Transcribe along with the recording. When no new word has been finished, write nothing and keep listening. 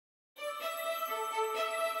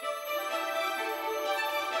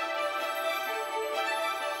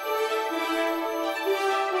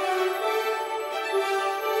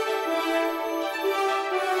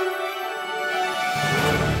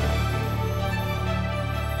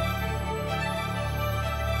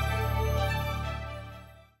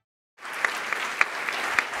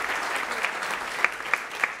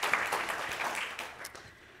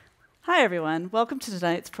Hi, everyone. Welcome to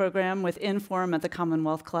tonight's program with Inform at the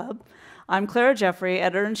Commonwealth Club. I'm Clara Jeffrey,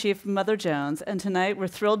 Editor-in-Chief of Mother Jones, and tonight we're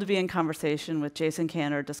thrilled to be in conversation with Jason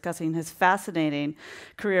Kander discussing his fascinating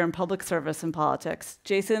career in public service and politics.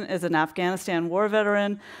 Jason is an Afghanistan war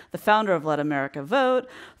veteran, the founder of Let America Vote,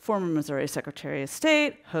 former Missouri Secretary of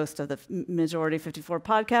State, host of the Majority 54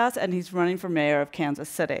 podcast, and he's running for mayor of Kansas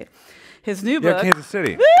City. His new book... Kansas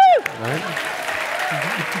City. Woo! Right?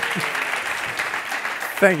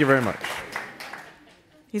 Thank you very much.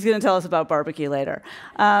 He's going to tell us about barbecue later.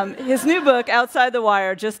 His new book, Outside the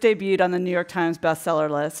Wire, just debuted on the New York Times bestseller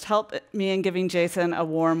list. Help me in giving Jason a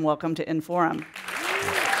warm welcome to Inforum.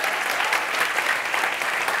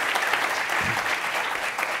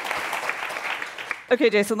 Okay,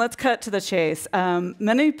 Jason, let's cut to the chase.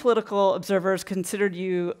 Many political observers considered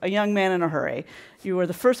you a young man in a hurry. You were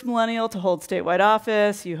the first millennial to hold statewide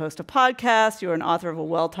office. You host a podcast. You are an author of a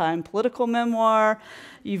well-timed political memoir.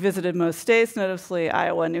 You visited most states, notably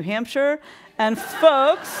Iowa and New Hampshire. And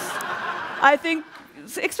folks, I think,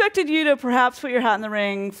 expected you to perhaps put your hat in the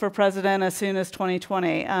ring for president as soon as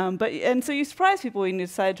 2020. And so you surprised people when you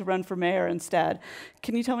decided to run for mayor instead.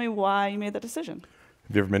 Can you tell me why you made that decision?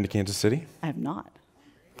 Have you ever been to Kansas City? I have not.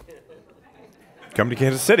 Come to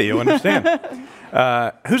Kansas City, you'll understand.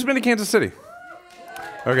 Who's been to Kansas City?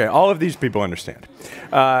 Okay, all of these people understand.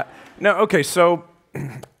 So,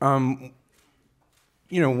 one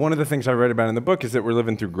of the things I read about in the book is that we're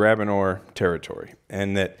living through grab and ore territory,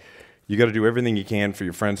 and that you got to do everything you can for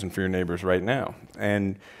your friends and for your neighbors right now.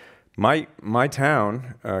 And my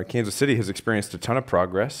town, Kansas City, has experienced a ton of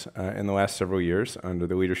progress in the last several years under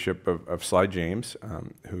the leadership of Sly James,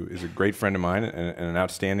 who is a great friend of mine and an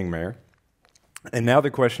outstanding mayor. And now the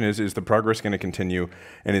question is the progress going to continue,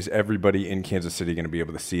 and is everybody in Kansas City going to be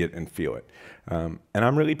able to see it and feel it? And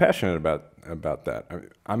I'm really passionate about that.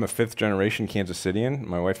 I'm a fifth-generation Kansas Citian.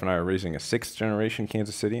 My wife and I are raising a sixth-generation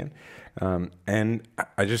Kansas Citian. And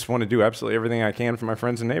I just want to do absolutely everything I can for my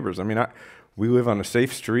friends and neighbors. I mean, we live on a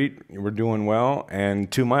safe street. We're doing well.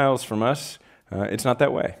 And 2 miles from us, it's not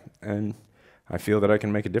that way. And I feel that I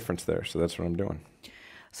can make a difference there, so that's what I'm doing.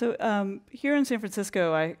 So here in San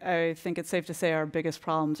Francisco, I think it's safe to say our biggest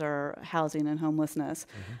problems are housing and homelessness.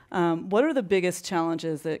 Mm-hmm. What are the biggest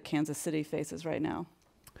challenges that Kansas City faces right now?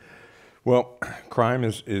 Well, crime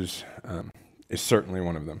is certainly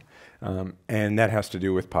one of them, and that has to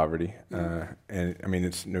do with poverty. And I mean,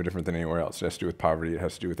 it's no different than anywhere else. It has to do with poverty. It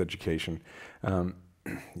has to do with education. I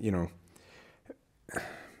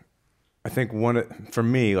think for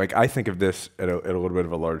me, like I think of this at a little bit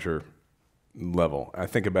of a larger level. I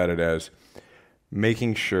think about it as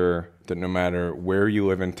making sure that no matter where you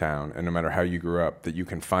live in town and no matter how you grew up, that you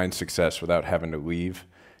can find success without having to leave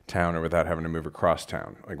town or without having to move across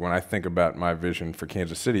town. Like when I think about my vision for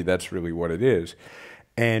Kansas City, that's really what it is.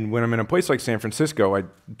 And when I'm in a place like San Francisco, I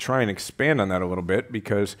try and expand on that a little bit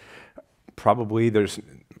because probably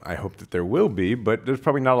I hope that there will be, but there's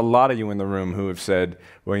probably not a lot of you in the room who have said,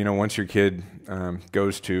 well, once your kid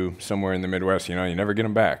goes to somewhere in the Midwest, you never get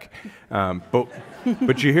them back.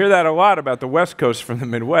 But you hear that a lot about the West Coast from the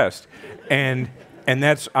Midwest, and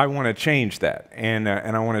I want to change that, and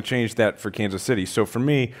I want to change that for Kansas City. So for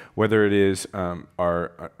me, whether it is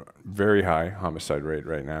our very high homicide rate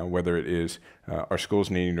right now, whether it is our schools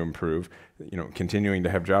needing to improve, continuing to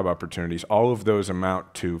have job opportunities, all of those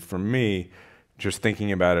amount to, for me, just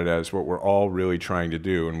thinking about it as what we're all really trying to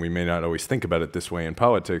do, and we may not always think about it this way in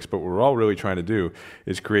politics, but what we're all really trying to do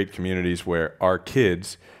is create communities where our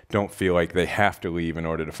kids don't feel like they have to leave in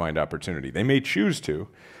order to find opportunity. They may choose to,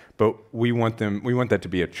 but we want that to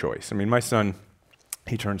be a choice. I mean, my son,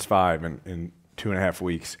 he turns 5 in 2.5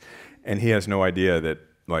 weeks, and he has no idea that,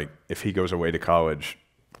 like, if he goes away to college,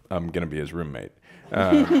 I'm going to be his roommate.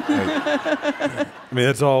 I mean,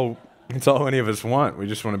 that's all any of us want. We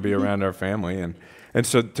just want to be around our family. And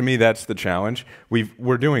so to me, that's the challenge.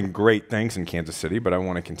 We're doing great things in Kansas City, but I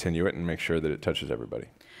want to continue it and make sure that it touches everybody.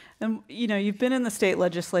 And you've been in the state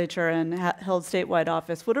legislature and held statewide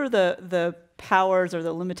office. What are the powers or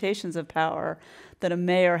the limitations of power that a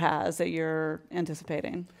mayor has that you're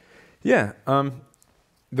anticipating? Yeah,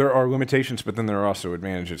 there are limitations, but then there are also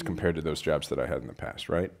advantages compared to those jobs that I had in the past,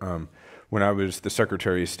 right? When I was the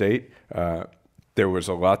Secretary of State, there was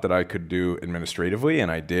a lot that I could do administratively,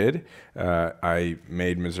 and I did. I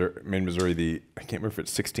made Missouri the, I can't remember if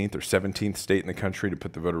it's 16th or 17th state in the country to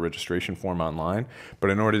put the voter registration form online. But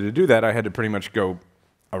in order to do that, I had to pretty much go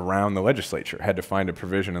around the legislature. I had to find a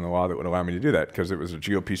provision in the law that would allow me to do that because it was a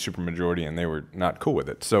GOP supermajority and they were not cool with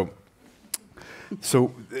it. So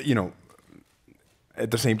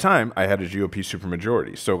at the same time, I had a GOP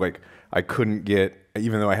supermajority. So like I couldn't get,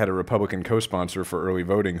 even though I had a Republican co-sponsor for early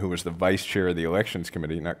voting who was the vice chair of the elections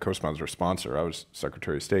committee, not co-sponsor, sponsor, I was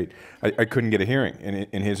Secretary of State, I couldn't get a hearing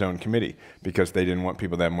in his own committee because they didn't want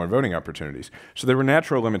people to have more voting opportunities. So there were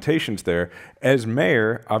natural limitations there. As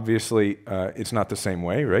mayor, obviously, it's not the same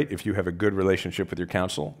way, right? If you have a good relationship with your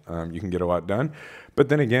council, you can get a lot done. But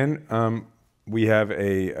then again, we have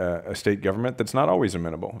a state government that's not always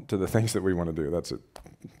amenable to the things that we want to do. That's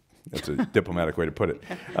a diplomatic way to put it.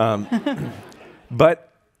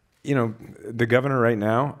 But, you know, the governor right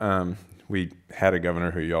now, we had a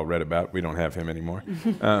governor who you all read about. We don't have him anymore.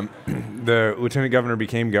 The lieutenant governor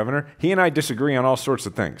became governor. He and I disagree on all sorts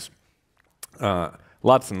of things.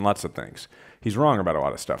 Lots and lots of things. He's wrong about a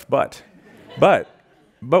lot of stuff. But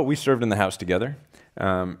we served in the House together.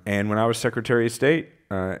 And when I was Secretary of State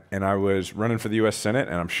and I was running for the U.S. Senate,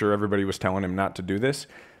 and I'm sure everybody was telling him not to do this,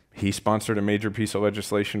 he sponsored a major piece of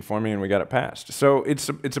legislation for me, and we got it passed. So it's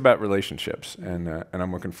about relationships, and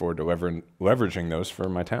I'm looking forward to leveraging those for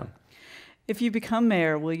my town. If you become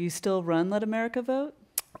mayor, will you still run Let America Vote?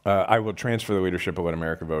 I will transfer the leadership of Let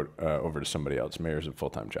America Vote over to somebody else. Mayor's a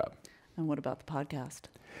full-time job. And what about the podcast?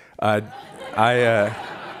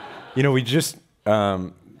 We just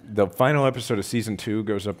the final episode of season 2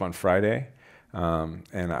 goes up on Friday, and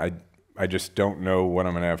I just don't know what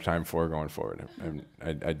I'm going to have time for going forward.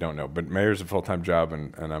 I don't know. But mayor's a full-time job,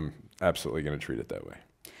 and I'm absolutely going to treat it that way.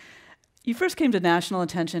 You first came to national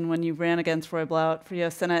attention when you ran against Roy Blount for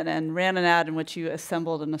U.S. Senate and ran an ad in which you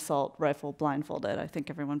assembled an assault rifle blindfolded. I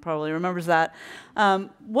think everyone probably remembers that.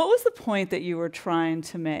 What was the point that you were trying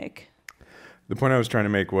to make? The point I was trying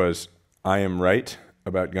to make was, I am right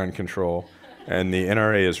about gun control, and the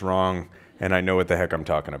NRA is wrong, and I know what the heck I'm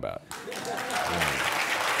talking about.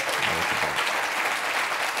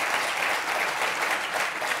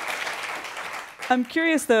 I'm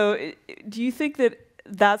curious, though, do you think that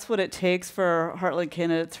that's what it takes for Heartland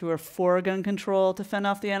candidates who are for gun control to fend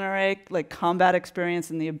off the NRA, like combat experience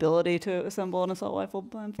and the ability to assemble an assault rifle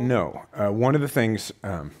blindfold? No. One of the things,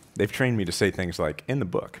 they've trained me to say things like, in the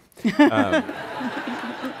book.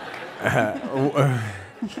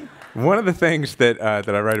 One of the things that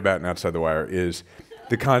I write about in Outside the Wire is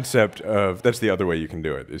the concept of, that's the other way you can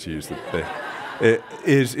do it, is use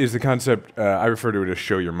is the concept, I refer to it as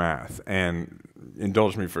show your math. And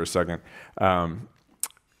indulge me for a second.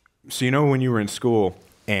 So you know when you were in school,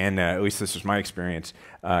 and at least this was my experience,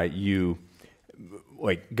 you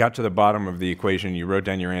got to the bottom of the equation, you wrote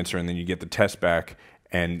down your answer, and then you get the test back,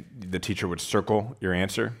 and the teacher would circle your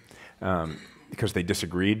answer because they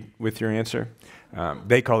disagreed with your answer.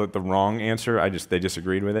 They called it the wrong answer. They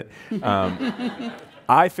disagreed with it.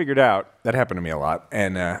 I figured out, that happened to me a lot,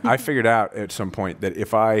 and I figured out at some point that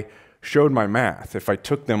if I showed my math, if I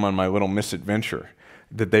took them on my little misadventure,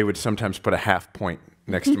 that they would sometimes put a half point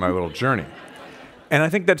next to my little journey. And I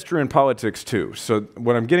think that's true in politics too. So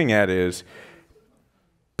what I'm getting at is,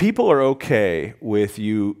 people are okay with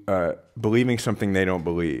you believing something they don't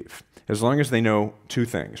believe, as long as they know 2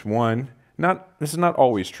 things. One, this is not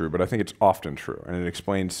always true, but I think it's often true, and it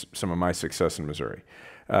explains some of my success in Missouri.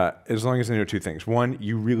 As long as they know 2 things. One,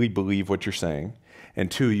 you really believe what you're saying, and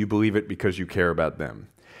 2, you believe it because you care about them.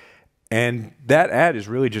 And that ad is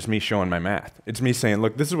really just me showing my math. It's me saying,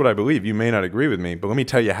 look, this is what I believe. You may not agree with me, but let me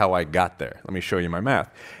tell you how I got there. Let me show you my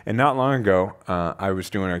math. And not long ago, I was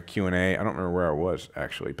doing a Q&A. I don't remember where I was,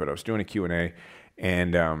 actually, but I was doing a Q&A,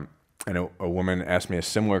 and a woman asked me a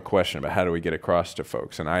similar question about how do we get across to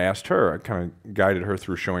folks. And I asked her, I kind of guided her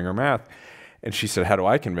through showing her math, and she said, how do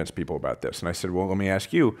I convince people about this? And I said, well, let me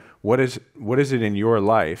ask you, what is it in your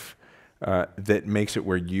life that makes it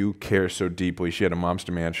where you care so deeply? She had a Moms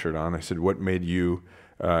Demand shirt on. I said, what made you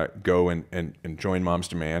go and join Moms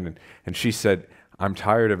Demand? And she said, I'm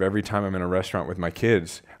tired of every time I'm in a restaurant with my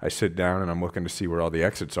kids, I sit down and I'm looking to see where all the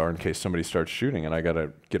exits are in case somebody starts shooting, and I got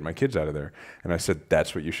to get my kids out of there. And I said,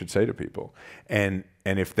 that's what you should say to people. And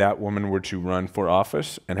if that woman were to run for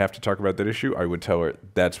office and have to talk about that issue, I would tell her,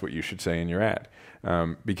 that's what you should say in your ad.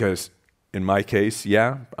 Because in my case,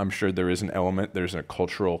 yeah, I'm sure there is an element, there's a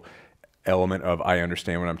cultural element of I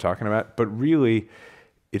understand what I'm talking about, but really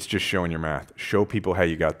it's just showing your math. Show people how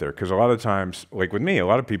you got there, because a lot of times, like with me, a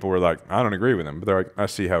lot of people were like, I don't agree with him, but they're like, I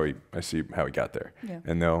see how he got there. Yeah.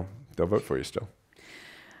 And they'll vote for you still.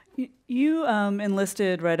 You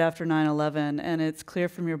enlisted right after 9/11, and it's clear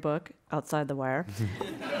from your book, Outside the Wire,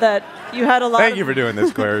 that you had a lot Thank you for doing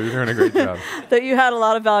this, Claire. You're doing a great job. That you had a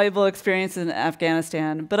lot of valuable experience in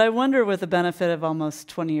Afghanistan. But I wonder, with the benefit of almost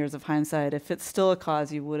 20 years of hindsight, if it's still a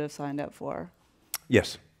cause you would have signed up for.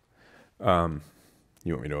 Yes. You want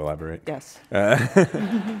me to elaborate? Yes.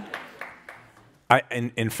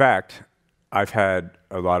 In fact, I've had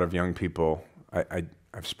a lot of young people.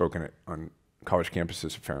 I've spoken on college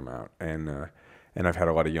campuses a fair amount, and I've had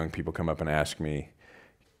a lot of young people come up and ask me,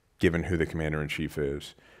 given who the commander-in-chief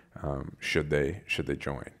is, should they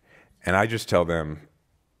join? And I just tell them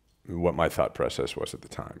what my thought process was at the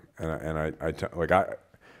time,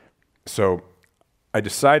 so I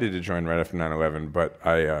decided to join right after 9/11, but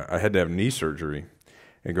I had to have knee surgery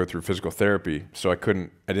and go through physical therapy, so I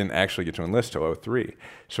didn't actually get to enlist till 2003.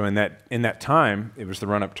 So in that time, it was the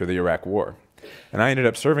run-up to the Iraq War. And I ended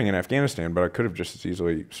up serving in Afghanistan, but I could have just as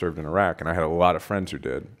easily served in Iraq, and I had a lot of friends who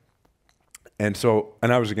did. And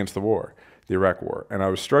I was against the war, the Iraq War, and I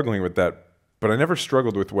was struggling with that, but I never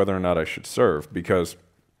struggled with whether or not I should serve, because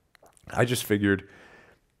I just figured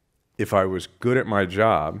if I was good at my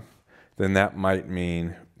job, then that might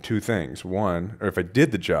mean two things. One, or if I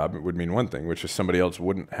did the job, it would mean one thing, which is somebody else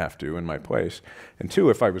wouldn't have to in my place. And two,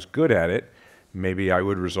 if I was good at it, maybe I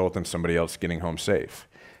would result in somebody else getting home safe.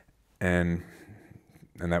 And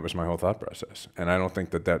that was my whole thought process. And I don't think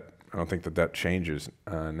that changes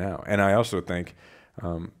now. And I also think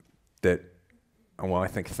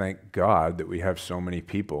thank God that we have so many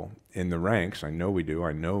people in the ranks. I know we do.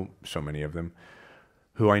 I know so many of them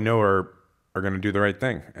who I know are going to do the right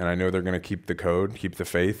thing. And I know they're going to keep the code, keep the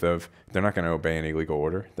faith of they're not going to obey any legal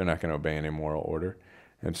order. They're not going to obey any moral order.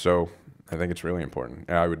 And so I think it's really important.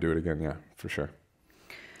 I would do it again, yeah, for sure.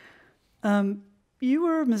 You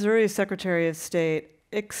were Missouri's Secretary of State.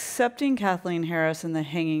 Accepting Kathleen Harris in the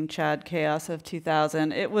hanging Chad chaos of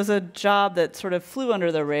 2000, it was a job that sort of flew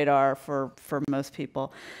under the radar for most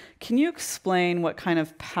people. Can you explain what kind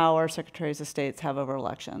of power Secretaries of State have over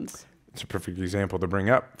elections? It's a perfect example to bring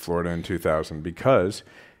up, Florida in 2000, because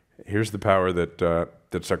here's the power that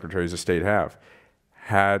Secretaries of State have.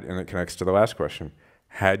 And it connects to the last question,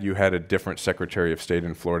 had you had a different Secretary of State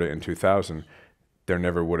in Florida in 2000, there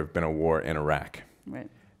never would have been a war in Iraq. Right.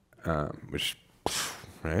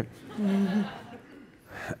 Right?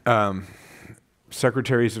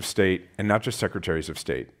 Secretaries of State, and not just Secretaries of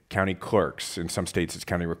State, county clerks, in some states it's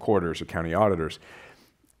county recorders or county auditors,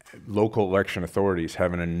 local election authorities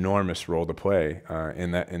have an enormous role to play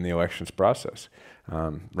in the elections process.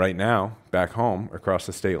 Right now, back home, across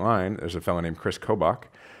the state line, there's a fellow named Chris Kobach,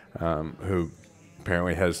 who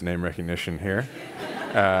apparently has name recognition here.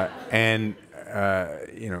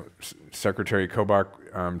 Secretary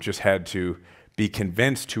Kobach just had to be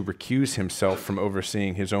convinced to recuse himself from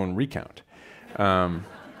overseeing his own recount. I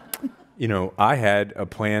had a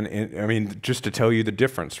plan, just to tell you the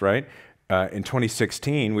difference, right? In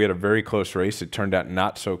 2016, we had a very close race. It turned out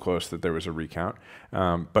not so close that there was a recount.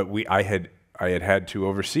 But I had to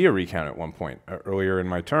oversee a recount at one point earlier in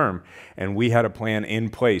my term, and we had a plan in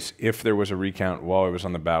place. If there was a recount while I was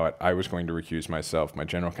on the ballot, I was going to recuse myself. My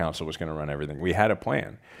general counsel was going to run everything. We had a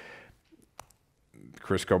plan.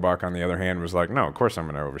 Chris Kobach, on the other hand, was like, no, of course I'm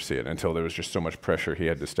going to oversee it, until there was just so much pressure he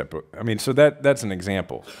had to step up. So that's an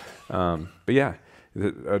example. But yeah,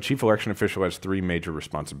 a chief election official has three major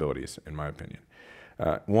responsibilities, in my opinion.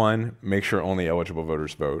 One, make sure only eligible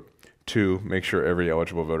voters vote. Two, make sure every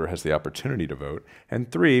eligible voter has the opportunity to vote.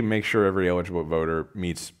 And three, make sure every eligible voter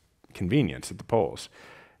meets convenience at the polls.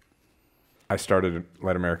 I started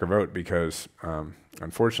Let America Vote because,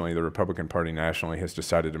 unfortunately, the Republican Party nationally has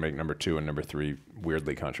decided to make number 2 and number 3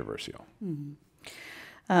 weirdly controversial.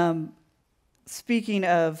 Mm-hmm. Speaking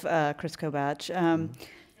of Chris Kobach,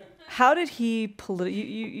 how did he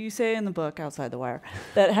you say in the book Outside the Wire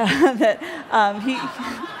that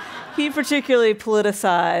he particularly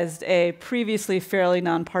politicized a previously fairly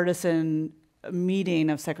nonpartisan meeting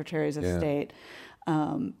of secretaries of state,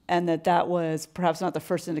 and that was perhaps not the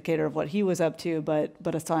first indicator of what he was up to,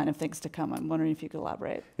 but a sign of things to come. I'm wondering if you could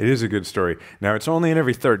elaborate. It is a good story. Now, it's only in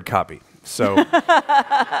every third copy, so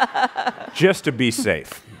just to be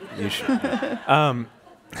safe, you should.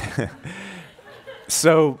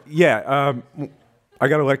 I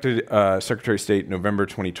got elected Secretary of State November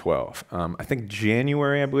 2012. I think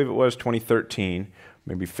January, I believe it was, 2013,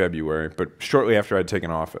 maybe February, but shortly after I'd taken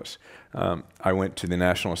office, I went to the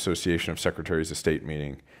National Association of Secretaries of State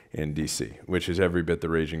meeting in D.C., which is every bit the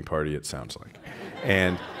raging party it sounds like.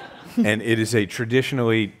 And it is a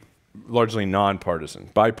traditionally largely nonpartisan,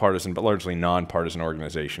 bipartisan, but largely nonpartisan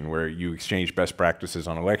organization where you exchange best practices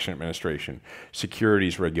on election administration,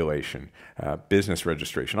 securities regulation, business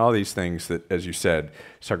registration, all these things that, as you said,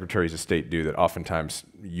 secretaries of state do that oftentimes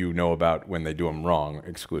you know about when they do them wrong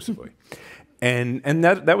exclusively. And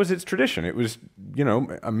that was its tradition. It was,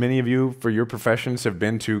 many of you for your professions have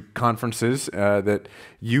been to conferences that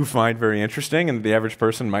you find very interesting and the average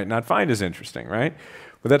person might not find as interesting, right?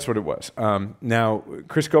 But that's what it was. Now,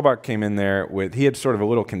 Chris Kobach came in there he had sort of a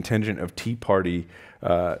little contingent of Tea Party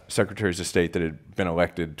secretaries of state that had been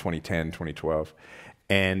elected 2010, 2012.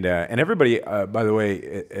 And everybody, by the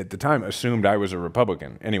way, at the time assumed I was a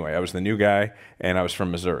Republican. Anyway, I was the new guy, and I was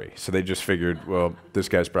from Missouri. So they just figured, well, this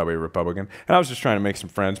guy's probably a Republican. And I was just trying to make some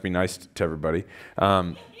friends, be nice to everybody.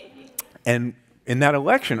 And in that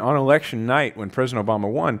election, on election night, when President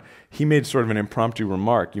Obama won, he made sort of an impromptu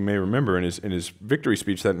remark. You may remember in his victory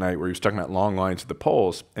speech that night where he was talking about long lines at the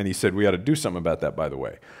polls, and he said, we ought to do something about that, by the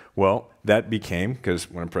way. Well, that became,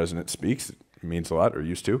 because when a president speaks, it means a lot, or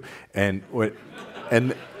used to, and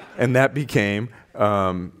that became,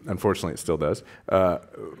 unfortunately it still does,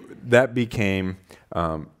 that became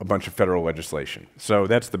a bunch of federal legislation. So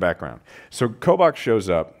that's the background. So Kobach shows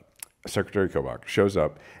up, Secretary Kobach shows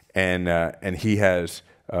up, and he has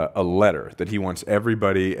a letter that he wants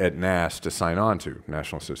everybody at NAS to sign on to,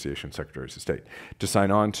 National Association of Secretaries of State, to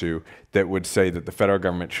sign on to, that would say that the federal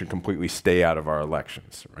government should completely stay out of our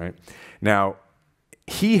elections, right? Now,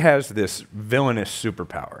 he has this villainous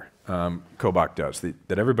superpower, Kobach does,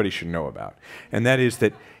 that everybody should know about. And that is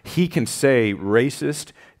that he can say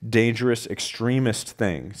racist, dangerous, extremist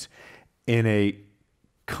things in a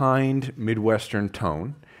kind Midwestern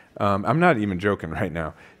tone. I'm not even joking right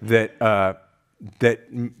now, that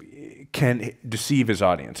can deceive his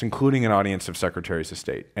audience, including an audience of secretaries of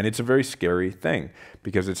state. And it's a very scary thing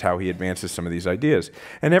because it's how he advances some of these ideas.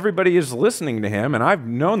 And everybody is listening to him, and I've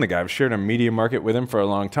known the guy. I've shared a media market with him for a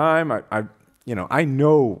long time. I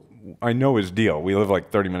know his deal. We live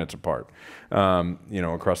like 30 minutes apart,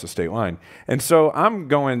 across the state line. And so I'm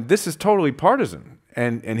going, this is totally partisan.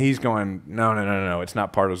 And he's going, no, it's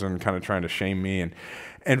not partisan, kind of trying to shame me.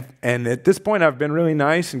 And at this point, I've been really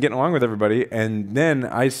nice and getting along with everybody. And then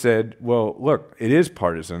I said, well, look, it is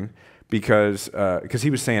partisan because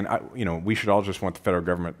he was saying, we should all just want the federal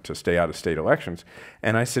government to stay out of state elections.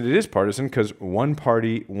 And I said, it is partisan because one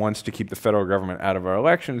party wants to keep the federal government out of our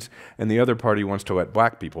elections, and the other party wants to let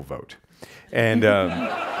black people vote. And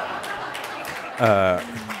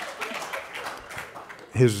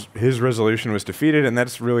his resolution was defeated, and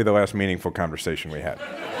that's really the last meaningful conversation we had.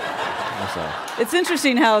 It's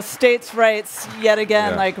interesting how states' rights, yet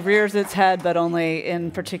again, rears its head, but only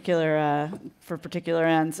in particular for particular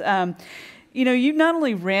ends. You not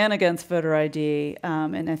only ran against voter ID,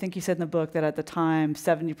 and I think you said in the book that at the time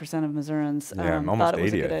 70% of Missourians thought it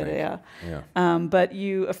was a good idea. Yeah. But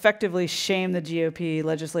you effectively shamed the GOP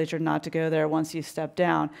legislature not to go there once you stepped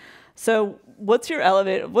down. So what's an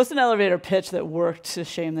elevator pitch that worked to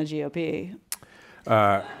shame the GOP?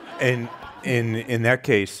 In that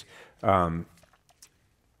case. In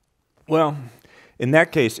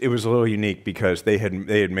that case, it was a little unique because they had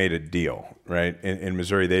made a deal, right? In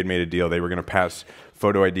Missouri, they had made a deal. They were going to pass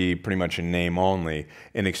photo ID pretty much in name only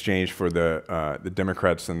in exchange for the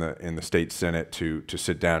Democrats in the state Senate to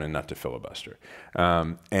sit down and not to filibuster.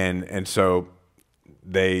 And so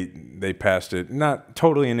they passed it, not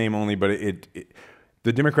totally in name only, but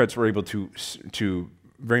the Democrats were able to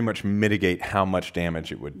very much mitigate how much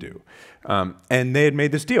damage it would do. And they had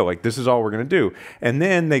made this deal, like, this is all we're going to do. And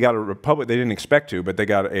then they got they didn't expect to, but they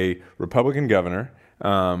got a Republican governor,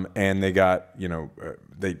 and they got,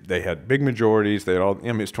 they had big majorities. They had all,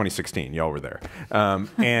 it was 2016, y'all were there.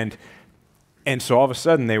 And so all of a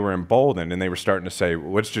sudden they were emboldened, and they were starting to say,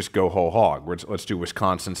 well, let's just go whole hog. Let's do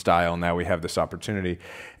Wisconsin style. Now we have this opportunity.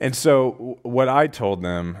 And so what I told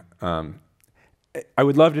them, I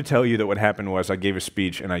would love to tell you that what happened was I gave a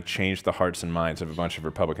speech and I changed the hearts and minds of a bunch of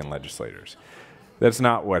Republican legislators. That's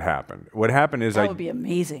not what happened. What happened is that would be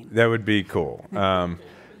amazing. That would be cool.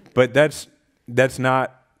 But that's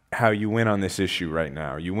not how you win on this issue right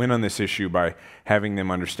now. You win on this issue by having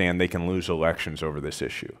them understand they can lose elections over this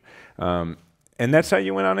issue. And that's how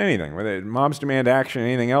you win on anything. Whether Moms Demand Action,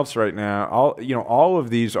 anything else right now, all of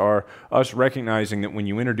these are us recognizing that when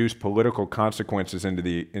you introduce political consequences into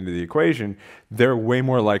the equation, they're way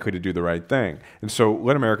more likely to do the right thing. And so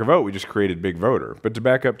Let America Vote, we just created Big Voter. But to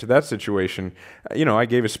back up to that situation, I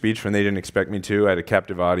gave a speech when they didn't expect me to. I had a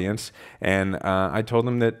captive audience, and I told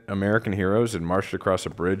them that American heroes had marched across a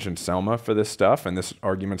bridge in Selma for this stuff, and this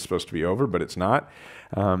argument's supposed to be over, but it's not.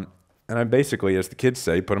 And I basically, as the kids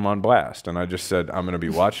say, put them on blast. And I just said, I'm going to be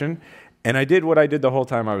watching. And I did what I did the whole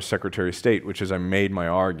time I was Secretary of State, which is I made my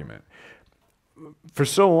argument. For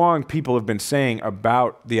so long, people have been saying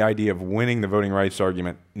about the idea of winning the voting rights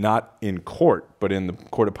argument, not in court, but in the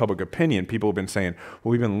court of public opinion, people have been saying,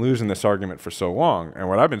 well, we've been losing this argument for so long. And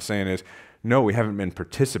what I've been saying is, no, we haven't been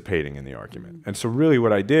participating in the argument. And so really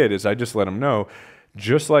what I did is I just let them know,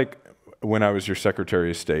 just like when I was your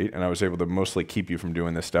Secretary of State and I was able to mostly keep you from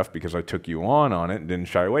doing this stuff because I took you on it and didn't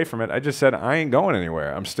shy away from it, I just said, I ain't going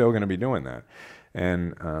anywhere. I'm still going to be doing that.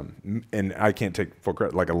 And I can't take full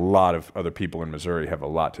credit. Like a lot of other people in Missouri have a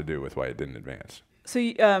lot to do with why it didn't advance. So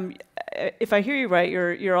if I hear you right,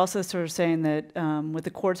 you're also sort of saying that with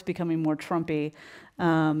the courts becoming more Trumpy,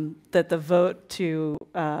 that the vote to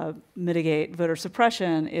mitigate voter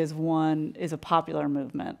suppression is a popular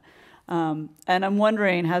movement. And I'm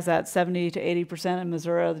wondering, has that 70 to 80% in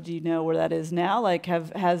Missouri, do you know where that is now? Like,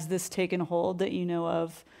 has this taken hold that you know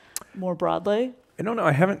of more broadly? I don't know.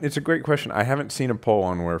 I haven't. It's a great question. I haven't seen a poll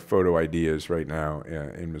on where photo ID is right now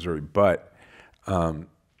in Missouri, but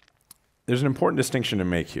there's an important distinction to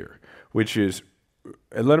make here, which is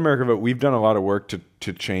at Let America Vote, we've done a lot of work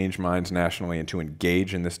to change minds nationally and to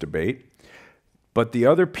engage in this debate. But the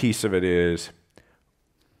other piece of it is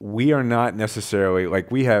we are not necessarily,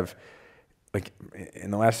 like we have, like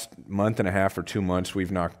in the last month and a half or 2 months,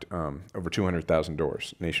 we've knocked over 200,000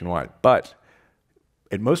 doors nationwide. But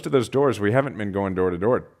at most of those doors, we haven't been going door to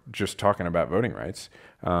door just talking about voting rights.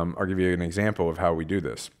 I'll give you an example of how we do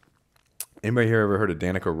this. Anybody here ever heard of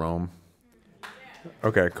Danica Rome?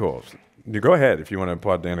 Okay, cool. You go ahead if you want to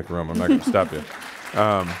applaud Danica Rome. I'm not going to stop you.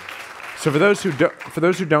 So for those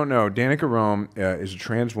who don't know, Danica Rome is a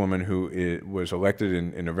trans woman who was elected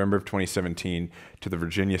in November of 2017 to the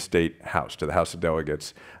Virginia State House, to the House of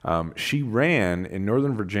Delegates. She ran in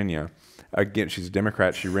Northern Virginia. Again, she's a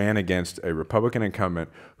Democrat. She ran against a Republican incumbent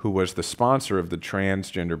who was the sponsor of the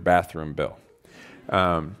transgender bathroom bill.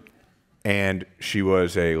 And she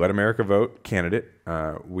was a Let America Vote candidate.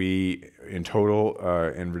 In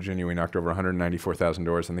total, in Virginia, we knocked over 194,000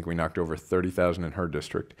 doors. I think we knocked over 30,000 in her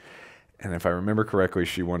district. And if I remember correctly,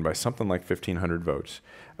 she won by something like 1,500 votes.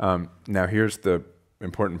 Now, here's the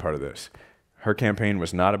important part of this. Her campaign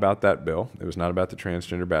was not about that bill. It was not about the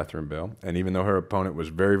transgender bathroom bill. And even though her opponent was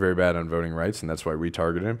very, very bad on voting rights, and that's why we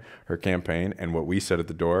targeted him, her campaign and what we said at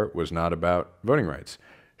the door was not about voting rights.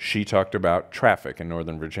 She talked about traffic in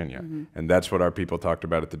Northern Virginia. Mm-hmm. And that's what our people talked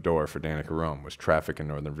about at the door for Danica Rome, was traffic in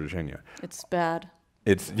Northern Virginia. It's bad.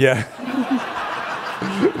 Yeah.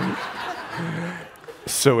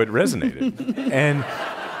 So it resonated.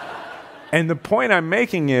 And the point I'm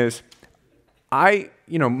making is,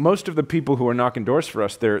 most of the people who are knocking doors for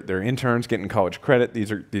us, they're interns getting college credit.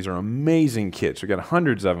 These are amazing kids. We got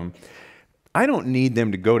hundreds of them. I don't need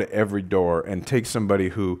them to go to every door and take somebody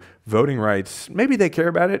who voting rights, maybe they care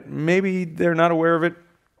about it, maybe they're not aware of it,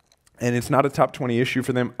 and it's not a top 20 issue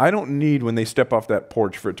for them. I don't need when they step off that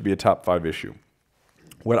porch for it to be a top 5 issue.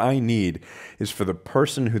 What I need is for the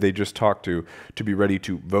person who they just talked to be ready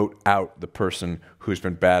to vote out the person who's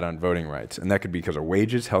been bad on voting rights. And that could be because of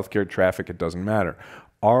wages, healthcare, traffic, it doesn't matter.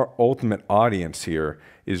 Our ultimate audience here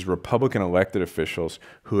is Republican elected officials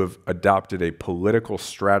who have adopted a political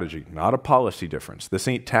strategy, not a policy difference. This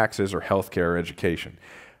ain't taxes or healthcare or education.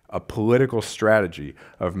 A political strategy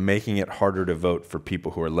of making it harder to vote for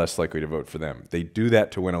people who are less likely to vote for them. They do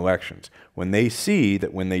that to win elections. When they see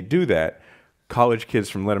that when they do that, college kids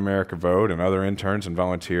from Let America Vote and other interns and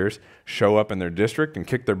volunteers show up in their district and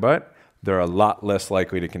kick their butt, they're a lot less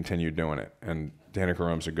likely to continue doing it. And Danica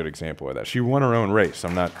Rome's a good example of that. She won her own race.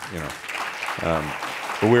 I'm not,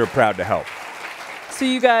 but we were proud to help. So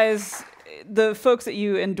you guys, the folks that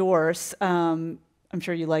you endorse, I'm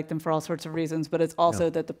sure you like them for all sorts of reasons, but it's also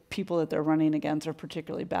that the people that they're running against are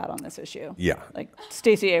particularly bad on this issue. Yeah. Like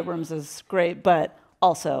Stacey Abrams is great, but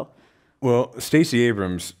also. Well, Stacey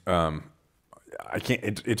Abrams, I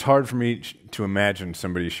can't. It's hard for me to imagine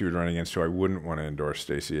somebody she would run against who I wouldn't want to endorse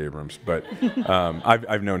Stacey Abrams. But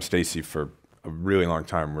I've known Stacey for a really long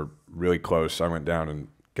time. We're really close. I went down and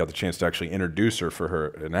got the chance to actually introduce her for her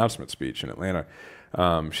announcement speech in Atlanta.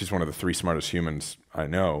 She's one of the 3 smartest humans I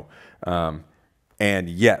know. And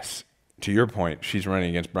yes, to your point, she's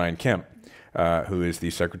running against Brian Kemp, who is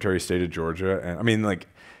the Secretary of State of Georgia. And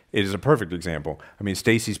it is a perfect example.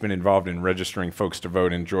 Stacey's been involved in registering folks to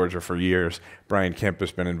vote in Georgia for years. Brian Kemp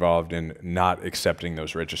has been involved in not accepting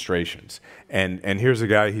those registrations. And here's a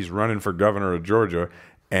guy, he's running for governor of Georgia,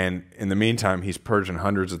 and in the meantime, he's purging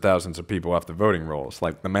hundreds of thousands of people off the voting rolls.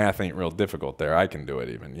 Like, the math ain't real difficult there. I can do it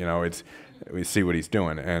even. We see what he's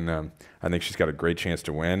doing. And I think she's got a great chance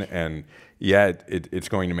to win. And yeah, it's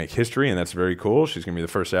going to make history, and that's very cool. She's going to be the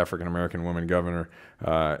first African-American woman governor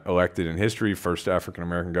elected in history, first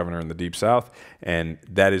African-American governor in the Deep South, and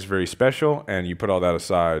that is very special. And you put all that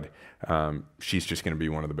aside, she's just going to be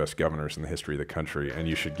one of the best governors in the history of the country, and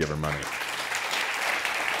you should give her money.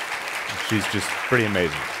 She's just pretty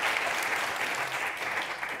amazing.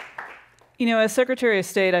 As Secretary of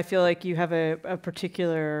State, I feel like you have a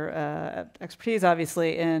particular expertise,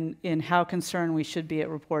 obviously, in how concerned we should be at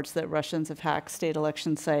reports that Russians have hacked state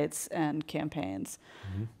election sites and campaigns.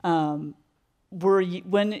 Mm-hmm.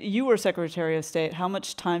 When you were Secretary of State, how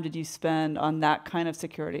much time did you spend on that kind of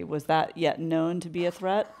security? Was that yet known to be a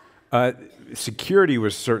threat? Security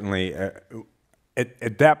was certainly,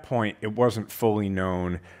 at that point, it wasn't fully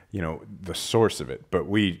known, the source of it. But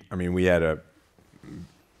we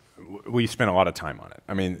spent a lot of time on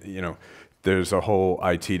it. There's a whole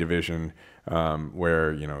IT division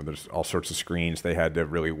where, there's all sorts of screens. They had to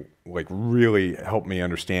really help me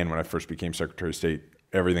understand when I first became Secretary of State,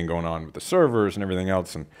 everything going on with the servers and everything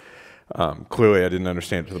else. And clearly I didn't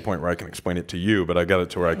understand it to the point where I can explain it to you, but I got it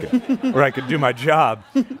to where I could do my job.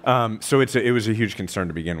 So it was a huge concern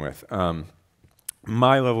to begin with.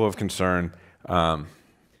 My level of concern, I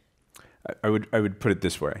would put it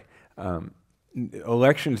this way.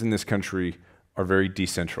 Elections in this country are very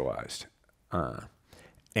decentralized.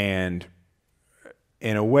 And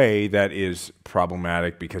in a way that is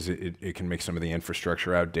problematic because it can make some of the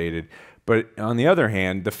infrastructure outdated. But on the other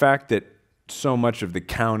hand, the fact that so much of the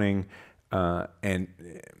counting and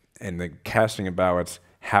the casting of ballots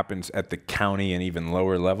happens at the county and even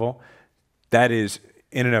lower level, that is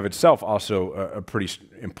in and of itself also a pretty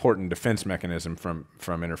important defense mechanism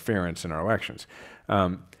from interference in our elections.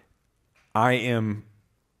 I am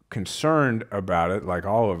concerned about it, like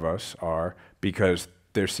all of us are, because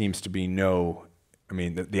there seems to be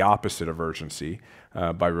the opposite of urgency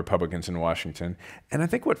by Republicans in Washington. And I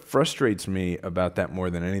think what frustrates me about that more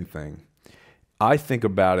than anything, I think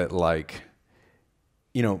about it like,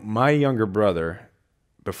 my younger brother,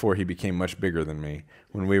 before he became much bigger than me,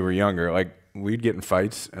 when we were younger, we'd get in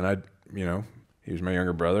fights, and he was my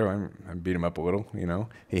younger brother. I beat him up a little,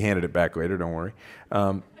 He handed it back later, don't worry.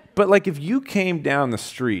 But if you came down the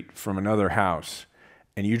street from another house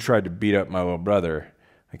and you tried to beat up my little brother,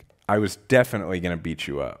 I was definitely going to beat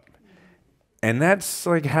you up. And that's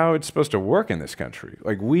how it's supposed to work in this country.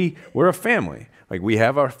 We're a family. We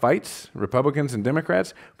have our fights, Republicans and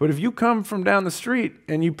Democrats, but if you come from down the street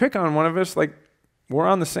and you pick on one of us, we're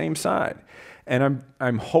on the same side. And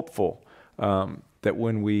I'm hopeful that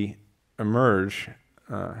when we emerge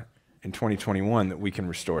in 2021 that we can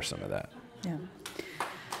restore some of that. Yeah.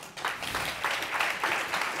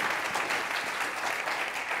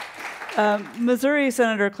 Missouri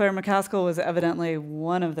Senator Claire McCaskill was evidently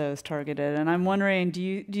one of those targeted, and I'm wondering, do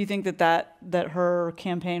you think that her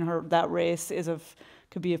campaign, that race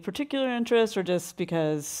could be of particular interest, or just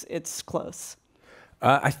because it's close?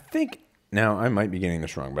 I think, now I might be getting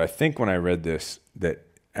this wrong, but I think when I read this that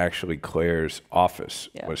actually Claire's office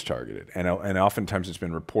was targeted, and oftentimes it's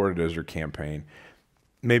been reported as her campaign.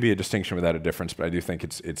 Maybe a distinction without a difference, but I do think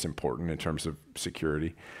it's important in terms of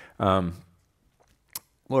security.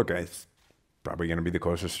 Look, it's probably going to be the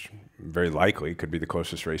closest, very likely, could be the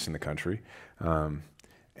closest race in the country.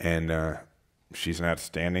 And she's an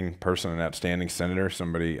outstanding person, an outstanding senator,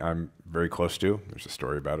 somebody I'm very close to. There's a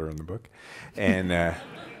story about her in the book. And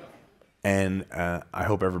I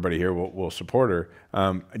hope everybody here will support her.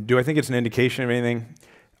 Do I think it's an indication of anything?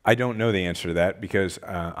 I don't know the answer to that because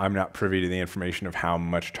I'm not privy to the information of how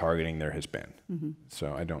much targeting there has been. Mm-hmm.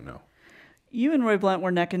 So I don't know. You and Roy Blunt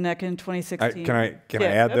were neck and neck in 2016. Can I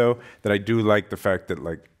add, though, that I do like the fact that,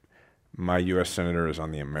 my U.S. senator is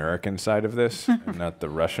on the American side of this and not the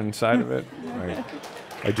Russian side of it.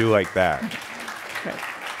 I do like that.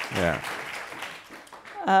 Right.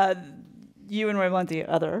 Yeah. You and Roy Blunt, the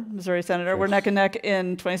other Missouri senator, were neck and neck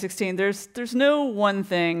in 2016. There's no one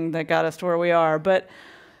thing that got us to where we are, but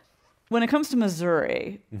when it comes to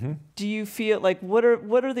Missouri, mm-hmm. do you feel what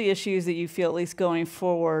are the issues that you feel, at least going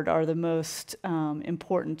forward, are the most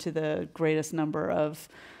important to the greatest number of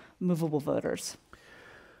movable voters?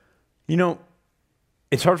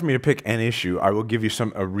 It's hard for me to pick an issue. I will give you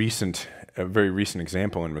a very recent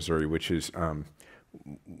example in Missouri, which is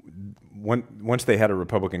once they had a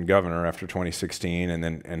Republican governor after 2016, and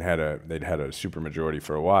they'd had a supermajority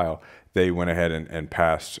for a while. They went ahead and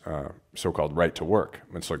passed so-called right to work.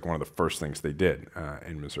 It's one of the first things they did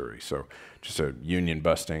in Missouri. So just a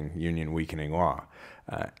union-busting, union-weakening law.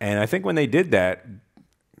 And I think when they did that,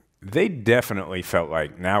 they definitely felt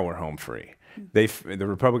like now we're home free. The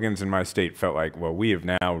Republicans in my state felt like, well, we have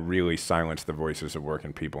now really silenced the voices of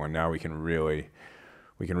working people, and now we can really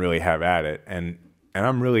have at it. And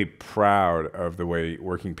I'm really proud of the way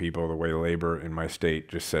working people, the way labor in my state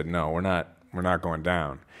just said, no, we're not going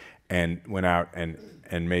down, and went out and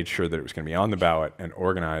made sure that it was going to be on the ballot and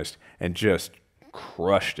organized, and just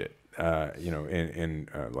crushed it, in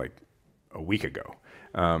a week ago.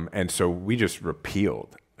 And so we just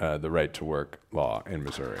repealed the right to work law in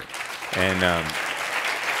Missouri. And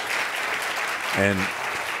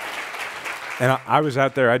I was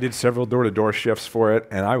out there, I did several door-to-door shifts for it,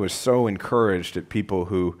 and I was so encouraged at people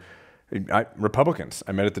who, Republicans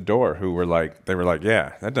I met at the door who were like,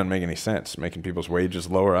 yeah, that doesn't make any sense, making people's wages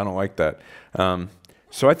lower, I don't like that.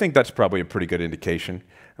 So I think that's probably a pretty good indication.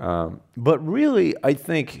 But really, I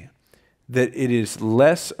think that it is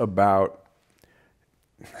less about,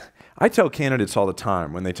 I tell candidates all the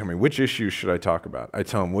time when they tell me, which issues should I talk about? I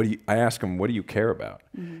tell them, I ask them, what do you care about?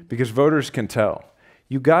 Mm-hmm. Because voters can tell.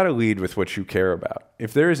 You got to lead with what you care about.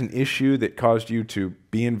 If there is an issue that caused you to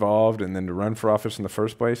be involved and then to run for office in the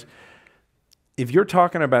first place, if you're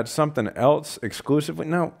talking about something else exclusively,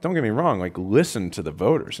 no, don't get me wrong, like listen to the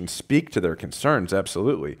voters and speak to their concerns,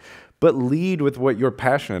 absolutely. But lead with what you're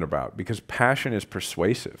passionate about, because passion is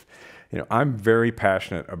persuasive. You know, I'm very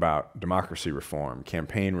passionate about democracy reform,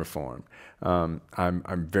 campaign reform.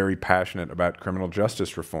 I'm very passionate about criminal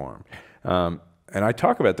justice reform. And I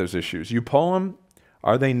talk about those issues. You poll them,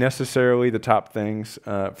 are they necessarily the top things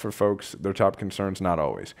for folks, their top concerns? Not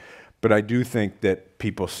always. But I do think that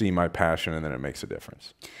people see my passion and then it makes a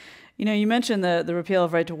difference. You know, you mentioned the repeal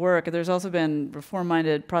of right to work. There's also been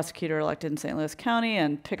reform-minded prosecutor elected in St. Louis County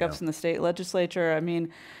and pickups in the state legislature. I mean,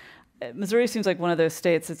 Missouri seems like one of those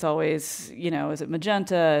states that's always, you know, is it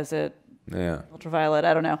magenta? Is it ultraviolet?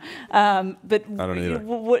 I don't know. But I don't either.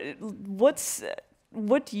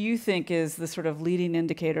 What do you think is the sort of leading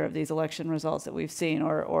indicator of these election results that we've seen,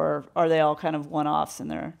 or are they all kind of one-offs in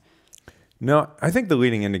there? No, I think the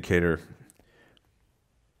leading indicator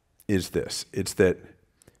is this. It's that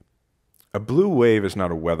a blue wave is not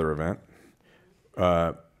a weather event.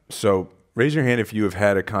 So raise your hand if you have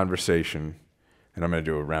had a conversation, and I'm going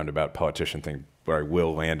to do a roundabout politician thing where I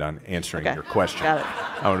will land on answering your question. Got it.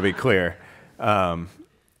 I want to be clear.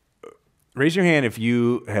 Raise your hand if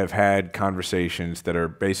you have had conversations that are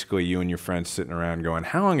basically you and your friends sitting around going,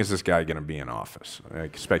 how long is this guy going to be in office?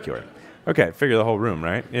 Like, speculate. Okay, figure the whole room,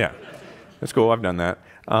 right? Yeah. That's cool. I've done that.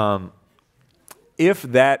 If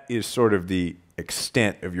that is sort of the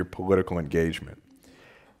extent of your political engagement,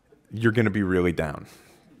 you're going to be really down.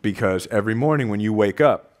 Because every morning when you wake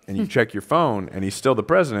up and you check your phone and he's still the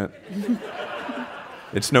president,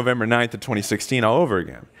 it's November 9th of 2016 all over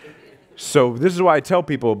again. So this is why I tell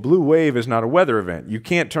people a blue wave is not a weather event. You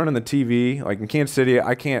can't turn on the TV. Like in Kansas City,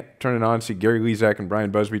 I can't turn it on and see Gary Lezak and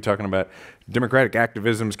Brian Busby talking about Democratic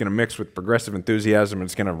activism is going to mix with progressive enthusiasm and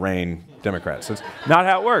it's going to rain Democrats. That's not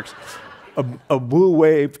how it works. A blue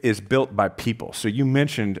wave is built by people. So you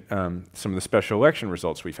mentioned some of the special election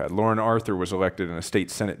results we've had. Lauren Arthur was elected in a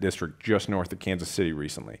state Senate district just north of Kansas City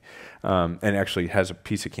recently, and actually has a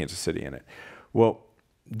piece of Kansas City in it. Well,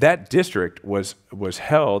 that district was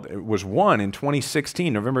won in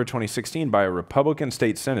 2016, November 2016, by a Republican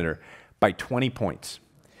state senator by 20 points.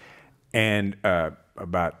 And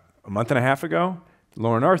about a month and a half ago,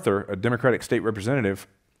 Lauren Arthur, a Democratic state representative,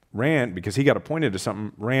 ran, because he got appointed to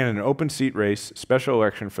something, ran in an open seat race, special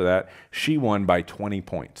election for that. She won by 20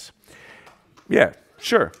 points. Yeah,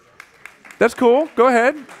 sure. That's cool. Go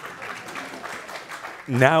ahead.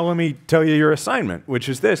 Now let me tell you your assignment, which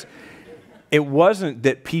is this. It wasn't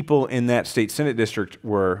that people in that state Senate district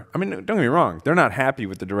were, I mean, don't get me wrong, they're not happy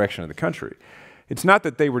with the direction of the country. It's not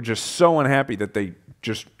that they were just so unhappy that they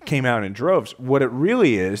just came out in droves. What it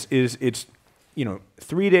really is it's, you know,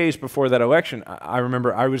 3 days before that election, I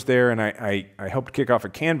remember I was there and I helped kick off a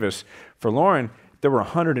canvass for Lauren. There were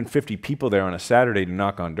 150 people there on a Saturday to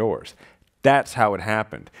knock on doors. That's how it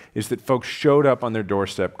happened, is that folks showed up on their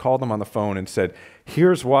doorstep, called them on the phone and said,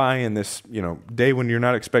 here's why in this, you know, day when you're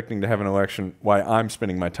not expecting to have an election, why I'm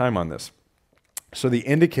spending my time on this. So the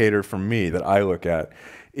indicator for me that I look at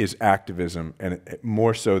is activism, and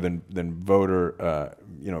more so than voter,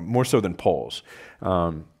 you know, more so than polls,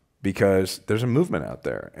 because there's a movement out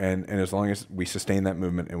there. And as long as we sustain that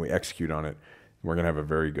movement and we execute on it, we're going to have a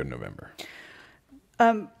very good November.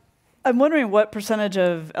 I'm wondering what percentage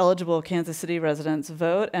of eligible Kansas City residents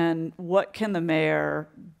vote, and what can the mayor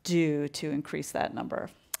do to increase that number?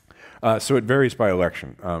 So it varies by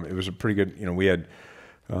election. It was a pretty good, you know, we had,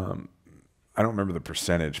 I don't remember the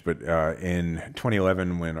percentage, but in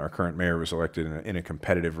 2011, when our current mayor was elected in a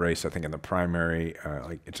competitive race, I think in the primary,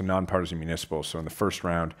 like it's a nonpartisan municipal, so in the first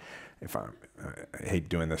round, I hate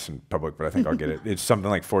doing this in public, but I think I'll get it. It's something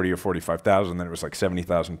like 40 or 45,000. Then it was like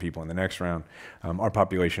 70,000 people in the next round. Our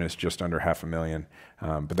population is just under 500,000,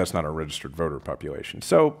 but that's not our registered voter population.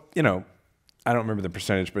 So, you know, I don't remember the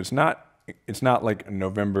percentage, but it's not like a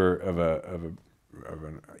November of an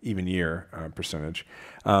even year percentage.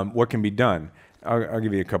 What can be done? I'll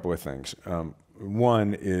give you a couple of things.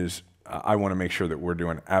 One is I want to make sure that we're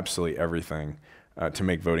doing absolutely everything to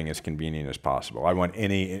make voting as convenient as possible. I want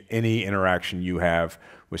any interaction you have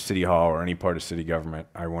with City Hall or any part of city government,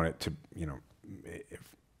 I want it to,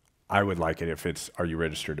 I would like it if it's, are you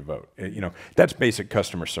registered to vote? That's basic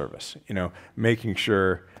customer service, making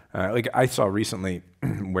sure, like I saw recently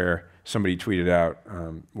where somebody tweeted out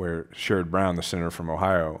where Sherrod Brown, the senator from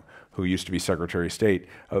Ohio, who used to be Secretary of State,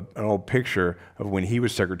 an old picture of when he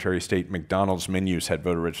was Secretary of State, McDonald's menus had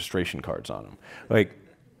voter registration cards on them. Like,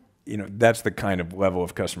 that's the kind of level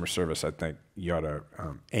of customer service I think you ought to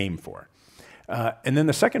aim for. And then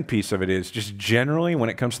the second piece of it is just generally when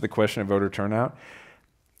it comes to the question of voter turnout,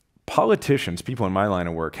 politicians, people in my line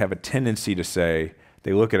of work, have a tendency to say,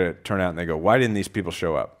 they look at a turnout and they go, why didn't these people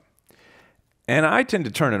show up? And I tend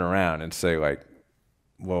to turn it around and say, like,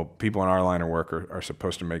 well, people in our line of work are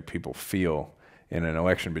supposed to make people feel in an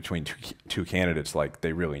election between two candidates like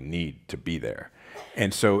they really need to be there.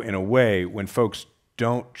 And so in a way, when folks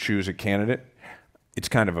don't choose a candidate, it's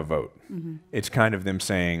kind of a vote. Mm-hmm. It's kind of them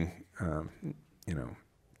saying,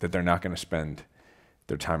 that they're not going to spend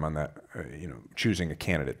their time on that, choosing a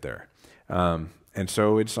candidate there. And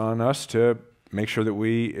so it's on us to make sure that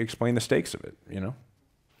we explain the stakes of it,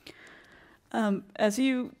 As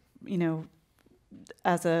you,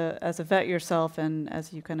 as a vet yourself, and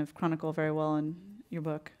as you kind of chronicle very well in your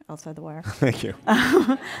book, Outside the Wire. Thank you.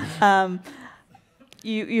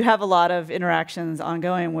 You have a lot of interactions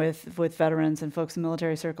ongoing with veterans and folks in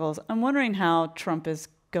military circles. I'm wondering how Trump is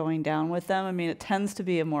going down with them. I mean, it tends to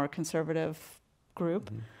be a more conservative group.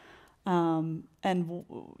 Mm-hmm. And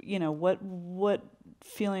what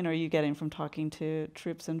feeling are you getting from talking to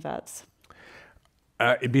troops and vets?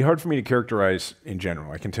 It'd be hard for me to characterize in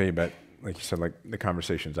general. I can tell you about, like you said, like the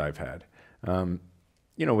conversations I've had.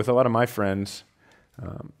 With a lot of my friends,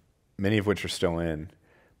 many of which are still in,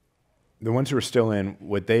 the ones who are still in,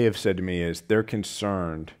 what they have said to me is they're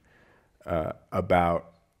concerned about,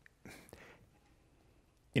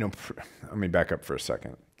 let me back up for a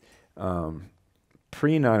second.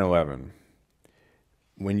 Pre 9/11,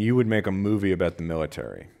 when you would make a movie about the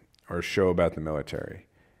military or a show about the military,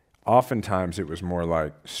 oftentimes it was more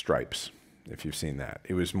like Stripes, if you've seen that.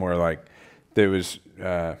 It was more like it was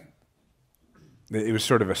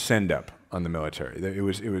sort of a send-up on the military. It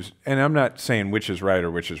was, and I'm not saying which is right or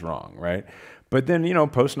which is wrong, right? But then,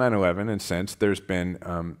 post 9/11, in a sense, there's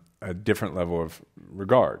been a different level of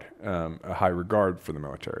regard, a high regard for the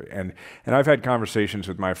military. And I've had conversations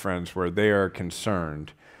with my friends where they are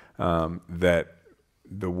concerned that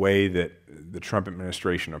the way that the Trump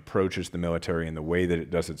administration approaches the military and the way that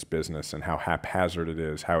it does its business and how haphazard it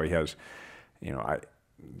is, how he has,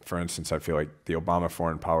 for instance, I feel like the Obama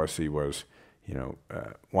foreign policy was,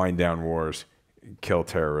 wind down wars, kill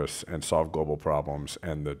terrorists, and solve global problems,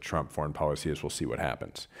 and the Trump foreign policy is we'll see what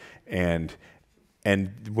happens. And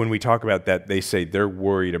when we talk about that, they say they're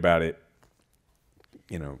worried about it,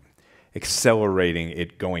 accelerating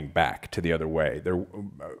it going back to the other way.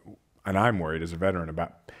 And I'm worried as a veteran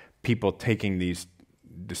about people taking these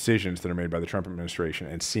decisions that are made by the Trump administration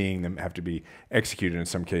and seeing them have to be executed in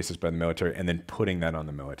some cases by the military and then putting that on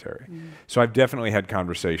the military. Mm. So I've definitely had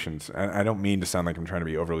conversations, and I don't mean to sound like I'm trying to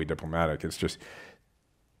be overly diplomatic. It's just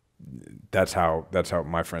that's how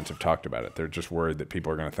my friends have talked about it. They're just worried that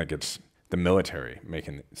people are going to think it's the military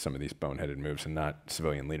making some of these boneheaded moves and not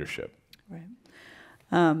civilian leadership.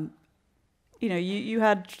 Right. You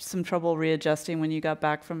had some trouble readjusting when you got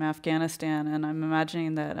back from Afghanistan, and I'm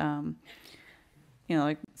imagining that,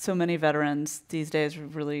 like so many veterans these days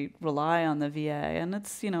really rely on the VA, and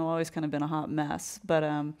it's, always kind of been a hot mess. But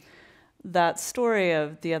that story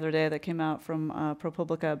of the other day that came out from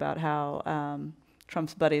ProPublica about how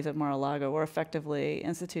Trump's buddies at Mar-a-Lago were effectively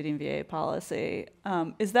instituting VA policy,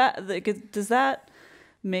 does that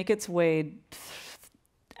make its way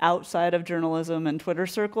outside of journalism and Twitter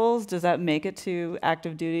circles? Does that make it to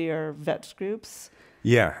active duty or vets groups?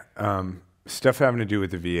 Yeah, stuff having to do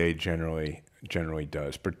with the VA generally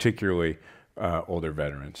does, particularly older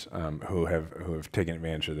veterans who have taken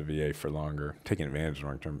advantage of the VA for longer, taking advantage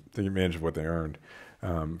of what they earned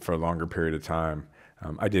for a longer period of time.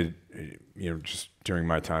 I did, just during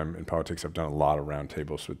my time in politics, I've done a lot of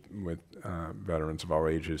roundtables with veterans of all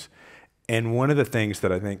ages, and one of the things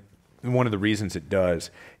that I think, one of the reasons it does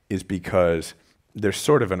is because there's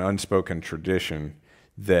sort of an unspoken tradition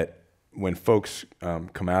that when folks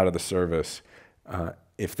come out of the service,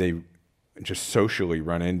 if they just socially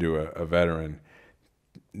run into a veteran,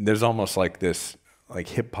 there's almost like this like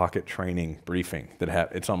hip pocket training briefing that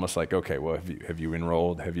it's almost like, okay, well, have you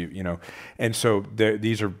enrolled? Have you, you know? And so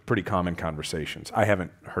these are pretty common conversations. I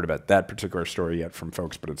haven't heard about that particular story yet from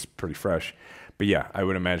folks, but it's pretty fresh. But yeah, I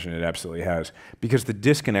would imagine it absolutely has. Because the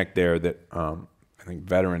disconnect there that I think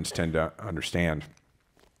veterans tend to understand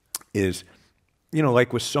is, you know,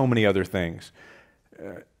 like with so many other things,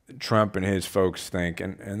 Trump and his folks think,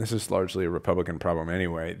 and this is largely a Republican problem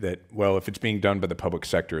anyway, that, well, if it's being done by the public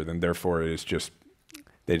sector, then therefore it is just,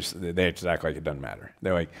 they just act like it doesn't matter.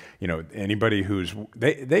 They're like, you know, anybody who's,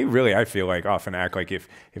 they really, I feel like, often act like if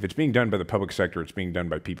it's being done by the public sector, it's being done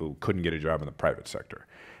by people who couldn't get a job in the private sector.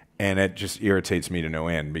 And it just irritates me to no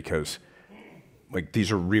end because, like,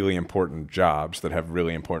 these are really important jobs that have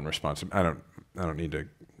really important responsibilities. I don't need to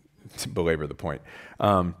belabor the point.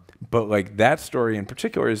 But like that story in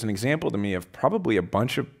particular is an example to me of probably a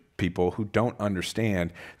bunch of people who don't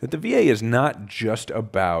understand that the VA is not just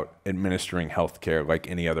about administering healthcare like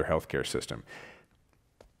any other healthcare system.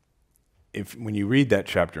 When you read that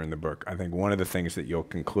chapter in the book, I think one of the things that you'll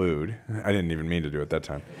conclude, I didn't even mean to do it that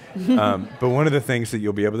time, but one of the things that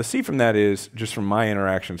you'll be able to see from that is, just from my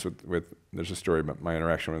interactions with there's a story about my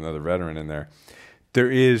interaction with another veteran in there,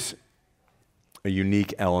 there is a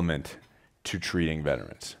unique element to treating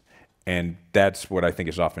veterans. And that's what I think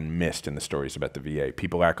is often missed in the stories about the VA.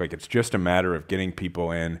 People act like it's just a matter of getting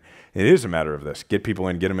people in. It is a matter of this. Get people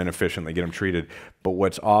in, get them in efficiently, get them treated. But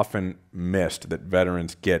what's often missed that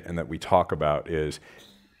veterans get and that we talk about is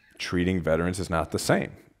treating veterans is not the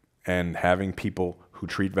same. And having people who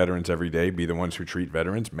treat veterans every day be the ones who treat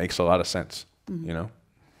veterans makes a lot of sense, you know?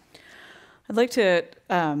 I'd like to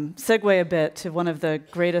segue a bit to one of the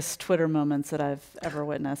greatest Twitter moments that I've ever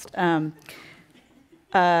witnessed.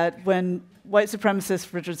 When white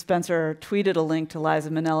supremacist Richard Spencer tweeted a link to Liza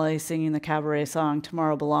Minnelli singing the cabaret song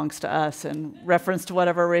 "Tomorrow Belongs to Us" in reference to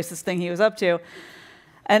whatever racist thing he was up to.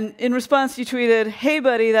 And in response, you tweeted, "Hey,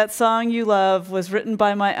 buddy, that song you love was written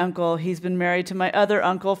by my uncle. He's been married to my other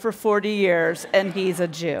uncle for 40 years, and he's a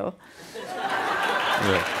Jew."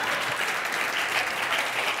 Yeah.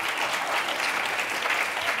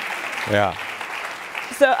 Yeah.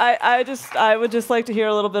 So I would just like to hear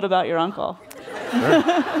a little bit about your uncle.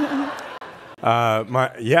 Sure.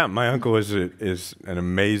 My uncle is an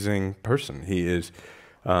amazing person. He is,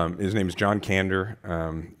 his name is John Kander.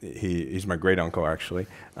 He's my great uncle, actually.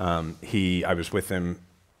 I was with him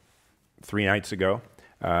 3 nights ago,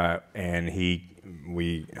 and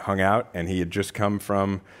we hung out, and he had just come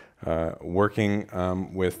from working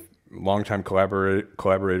with longtime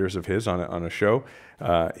collaborators of his on a show.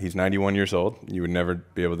 He's 91 years old. You would never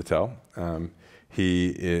be able to tell. He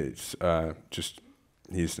is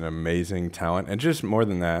he's an amazing talent. And just more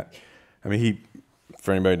than that, I mean,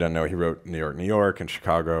 for anybody who doesn't know, he wrote New York, New York, and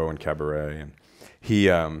Chicago, and Cabaret. And he...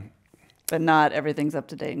 but not everything's up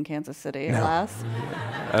to date in Kansas City, alas.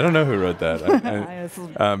 I don't know who wrote that.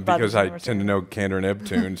 Because I tend to know Kander and Ebb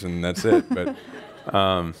tunes, and that's it. But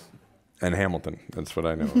and Hamilton, that's what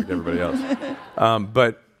I know, like everybody else.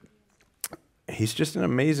 But he's just an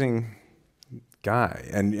amazing guy.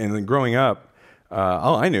 And growing up,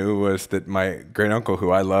 all I knew was that my great uncle,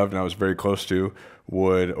 who I loved and I was very close to,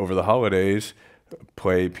 would, over the holidays,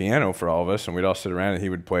 play piano for all of us, and we'd all sit around and he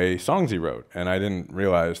would play songs he wrote. And I didn't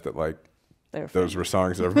realize that, like, those were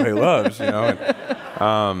songs that everybody loves, you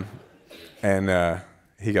know. And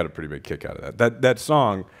he got a pretty big kick out of that. That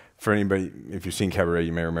song, for anybody, if you've seen Cabaret,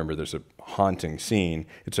 you may remember there's a haunting scene.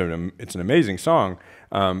 It's an amazing song,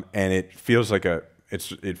 and it feels like a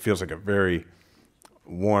very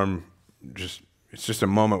warm, it's just a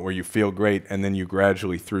moment where you feel great, and then you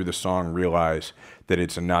gradually, through the song, realize that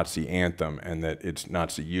it's a Nazi anthem and that it's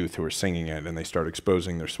Nazi youth who are singing it, and they start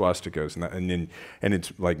exposing their swastikas, and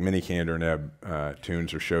it's like many Kander and Ebb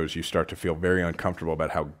tunes or shows. You start to feel very uncomfortable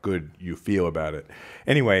about how good you feel about it.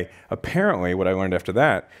 Anyway, apparently, what I learned after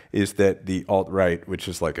that is that the alt-right, which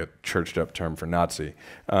is like a churched-up term for Nazi,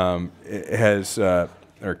 has or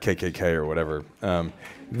KKK or whatever,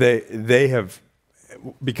 they have.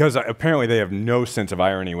 Because apparently they have no sense of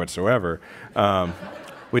irony whatsoever,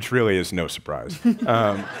 which really is no surprise.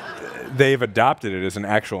 They've adopted it as an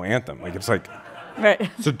actual anthem. Like, it's like, right.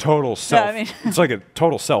 It's a total self. It's like a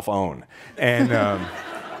total self-own.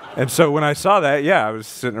 And so when I saw that, I was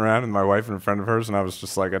sitting around with my wife and a friend of hers, and I was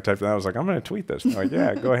just like, I typed it out. I was like, I'm going to tweet this. And they're like,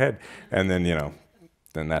 yeah, go ahead. And then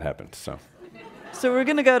then that happened. So we're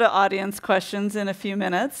going to go to audience questions in a few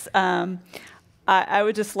minutes. I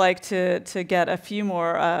would just like to get a few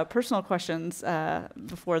more personal questions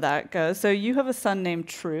before that goes. So you have a son named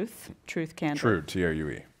Truth Kander. True,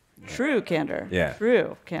 True. True candor. Yeah.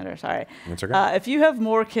 True candor, sorry. That's okay. If you have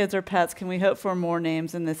more kids or pets, can we hope for more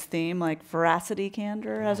names in this theme? Like veracity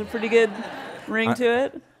candor has a pretty good ring to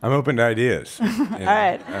it. I'm open to ideas. All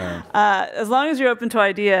right. As long as you're open to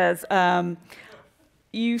ideas,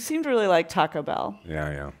 you seem to really like Taco Bell.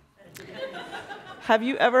 Yeah. Have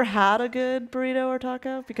you ever had a good burrito or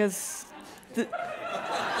taco? Because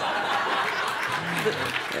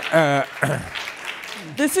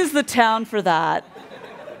this is the town for that.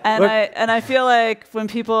 And I feel like when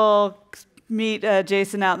people meet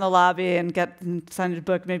Jason out in the lobby and get signed a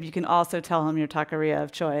book, maybe you can also tell him your taqueria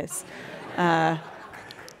of choice. Do you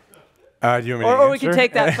want me to or we answer? can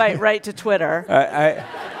take that fight right to Twitter.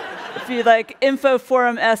 If you like Info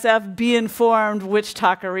Forum SF, be informed which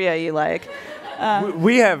taqueria you like.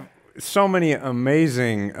 We have so many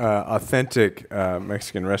amazing, authentic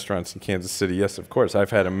Mexican restaurants in Kansas City. Yes, of course. I've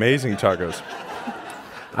had amazing tacos.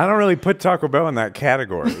 I don't really put Taco Bell in that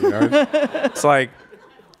category. You know? It's like,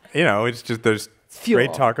 you know, it's just there's Fuel.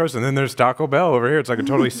 great tacos, and then there's Taco Bell over here. It's like a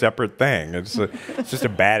totally separate thing. It's just a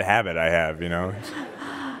bad habit I have, you know.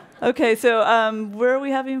 Okay, so where are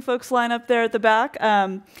we having folks line up there at the back?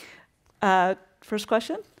 First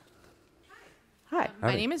question. Hi.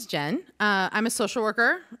 My name is Jen. I'm a social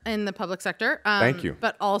worker in the public sector. Thank you.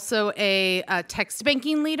 But also a text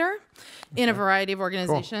banking leader in a variety of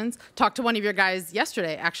organizations. Cool. Talked to one of your guys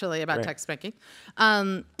yesterday, actually, about text banking.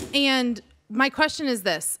 And my question is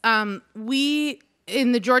this. We,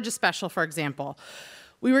 in the Georgia special, for example,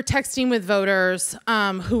 we were texting with voters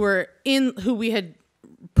who we had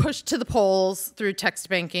pushed to the polls through text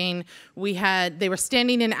banking. They were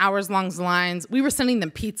standing in hours-long lines. We were sending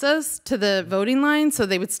them pizzas to the voting line so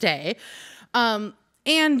they would stay.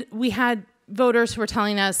 And we had voters who were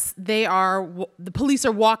telling us the police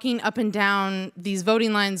are walking up and down these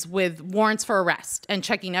voting lines with warrants for arrest and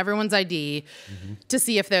checking everyone's ID to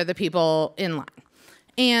see if they're the people in line.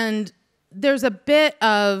 And there's a bit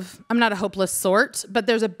of, I'm not a hopeless sort, but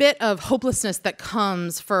there's a bit of hopelessness that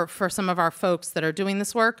comes for some of our folks that are doing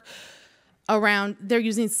this work around, they're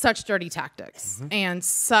using such dirty tactics and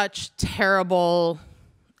such terrible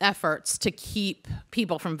efforts to keep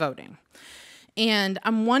people from voting. And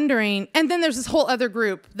I'm wondering, and then there's this whole other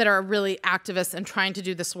group that are really activists and trying to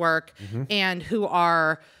do this work and who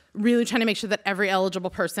are really trying to make sure that every eligible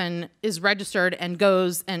person is registered and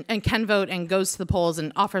goes and can vote and goes to the polls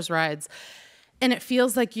and offers rides. And it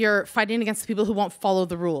feels like you're fighting against the people who won't follow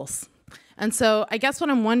the rules. And so I guess what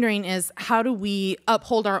I'm wondering is, how do we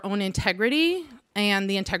uphold our own integrity and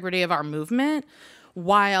the integrity of our movement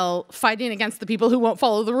while fighting against the people who won't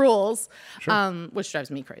follow the rules, which drives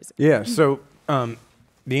me crazy. Yeah, so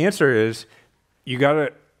the answer is you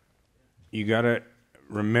gotta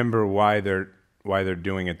remember why they're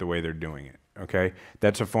doing it the way they're doing it, okay?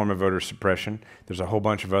 That's a form of voter suppression. There's a whole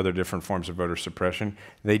bunch of other different forms of voter suppression.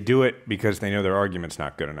 They do it because they know their argument's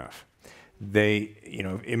not good enough. They,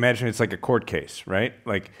 imagine it's like a court case, right?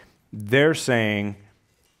 Like, they're saying,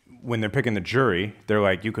 when they're picking the jury, they're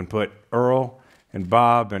like, you can put Earl and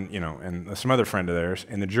Bob and, and some other friend of theirs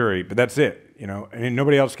in the jury, but that's it, and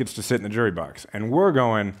nobody else gets to sit in the jury box. And we're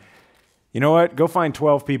going, you know what? Go find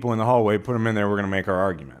 12 people in the hallway, put them in there, we're going to make our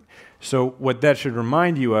argument. So what that should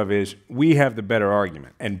remind you of is we have the better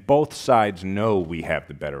argument, and both sides know we have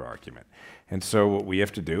the better argument. And so what we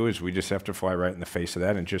have to do is we just have to fly right in the face of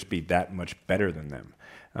that and just be that much better than them.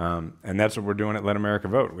 And that's what we're doing at Let America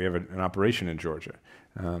Vote. We have an operation in Georgia.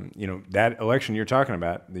 That election you're talking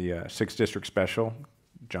about, the 6th District Special,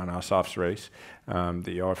 John Ossoff's race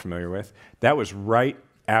that you all are familiar with, that was right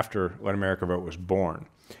after Let America Vote was born.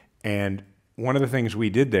 And one of the things we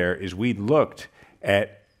did there is we looked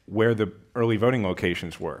at where the early voting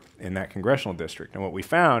locations were in that congressional district. And what we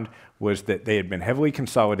found was that they had been heavily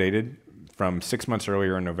consolidated from 6 months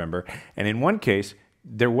earlier in November. And in one case,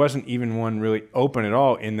 there wasn't even one really open at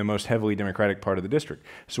all in the most heavily Democratic part of the district.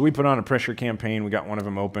 So we put on a pressure campaign. We got one of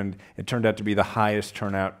them opened. It turned out to be the highest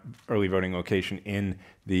turnout early voting location in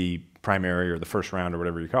the primary or the first round or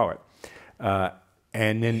whatever you call it.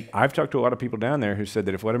 And then I've talked to a lot of people down there who said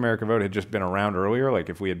that if Let America Vote had just been around earlier, like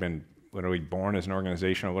if we had been literally born as an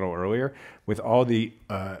organization a little earlier, with all the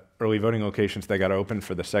early voting locations that got open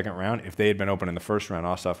for the second round, if they had been open in the first round,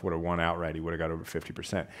 Ossoff would have won outright. He would have got over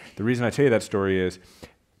 50%. The reason I tell you that story is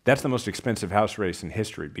that's the most expensive House race in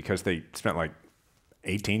history because they spent like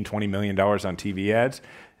 $18, $20 million on TV ads.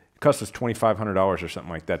 It cost us $2,500 or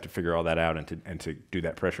something like that to figure all that out and to do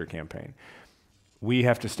that pressure campaign. We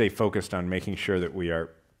have to stay focused on making sure that we are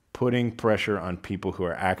putting pressure on people who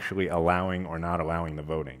are actually allowing or not allowing the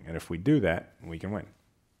voting. And if we do that, we can win.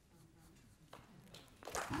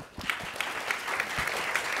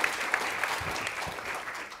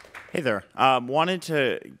 Hey there. Wanted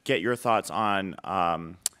to get your thoughts on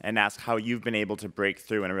and ask how you've been able to break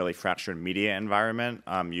through in a really fractured media environment.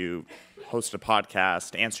 You host a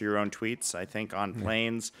podcast, answer your own tweets, I think, on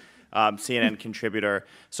planes, CNN contributor.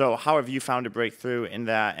 So how have you found a breakthrough in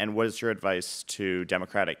that, and what is your advice to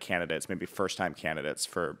Democratic candidates, maybe first-time candidates,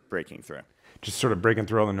 for breaking through? Just sort of breaking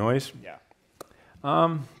through all the noise? Yeah.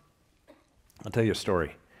 I'll tell you a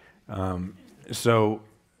story.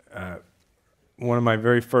 One of my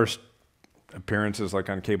very first appearances, like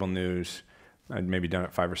on cable news, I'd maybe done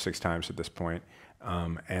it 5 or 6 times at this point,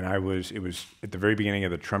 and it was at the very beginning of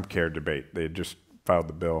the Trump Care debate. They had just filed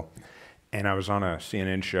the bill, and I was on a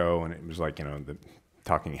CNN show, and it was like, the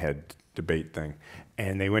talking head debate thing,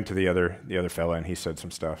 and they went to the other fella, and he said some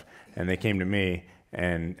stuff, and they came to me,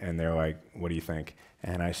 and they're like, "What do you think?"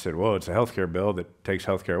 And I said, "Well, it's a health care bill that takes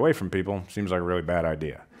health care away from people. Seems like a really bad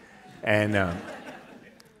idea." And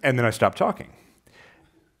then I stopped talking.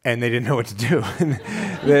 And they didn't know what to do.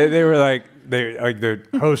 they were like, the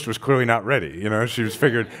host was clearly not ready. She was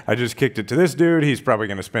figured, I just kicked it to this dude. He's probably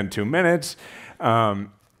going to spend 2 minutes. And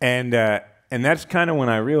that's kind of when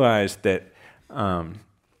I realized that,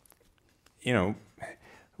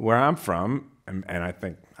 where I'm from, and I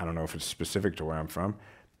don't know if it's specific to where I'm from,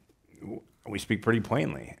 we speak pretty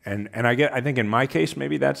plainly, and I think in my case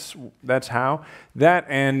maybe that's how that,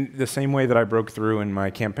 and the same way that I broke through in my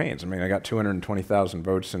campaigns. I mean, I got 220,000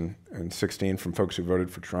 votes in 16 from folks who voted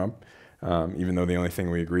for Trump, even though the only thing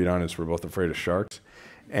we agreed on is we're both afraid of sharks,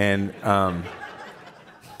 and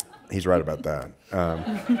he's right about that.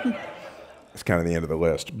 It's kind of the end of the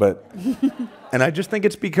list, and I just think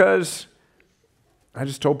it's because I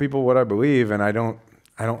just told people what I believe, and I don't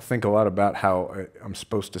think a lot about how I'm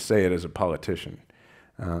supposed to say it as a politician.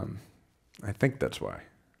 I think that's why.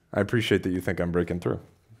 I appreciate that you think I'm breaking through.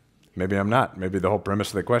 Maybe I'm not. Maybe the whole premise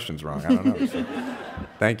of the question's wrong. I don't know. So,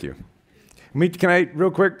 thank you. Can I,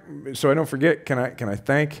 real quick, so I don't forget, can I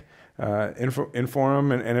thank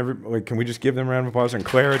Inforum and every, can we just give them a round of applause, and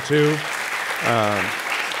Clara too?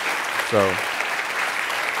 So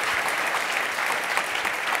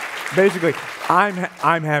basically,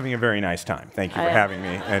 I'm having a very nice time. Thank you for having me.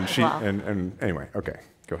 And and anyway, okay,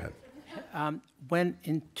 go ahead. When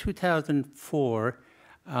in 2004,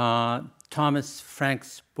 Thomas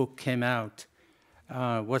Frank's book came out,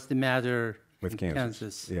 What's the Matter with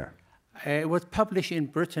Kansas? Yeah. It was published in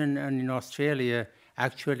Britain and in Australia.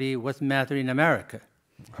 Actually, What's the Matter in America?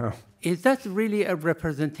 Oh. Is that really a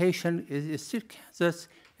representation? Is still Kansas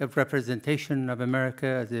a representation of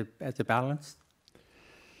America as a balance?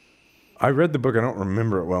 I read the book. I don't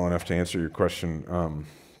remember it well enough to answer your question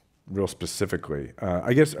real specifically.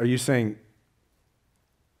 I guess, are you saying,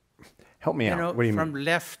 help me out. What do you from mean?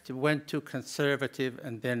 left went to conservative,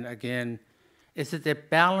 and then again, is it a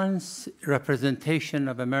balanced representation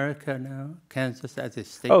of America now, Kansas as a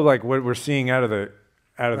state? Oh, like what we're seeing out of the,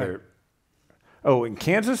 oh, in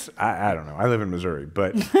Kansas? I don't know. I live in Missouri,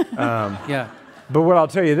 but Yeah. But what I'll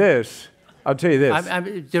tell you this.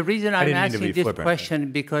 The reason I'm didn't mean to asking be this flippant.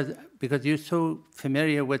 question because you're so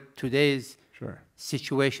familiar with today's Sure.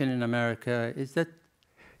 situation in America. Is that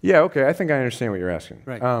Yeah, okay. I think I understand what you're asking.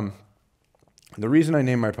 right? The reason I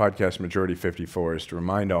named my podcast Majority 54 is to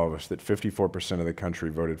remind all of us that 54% of the country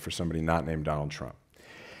voted for somebody not named Donald Trump.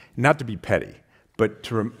 Not to be petty, but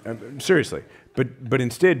to seriously, but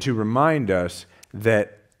instead to remind us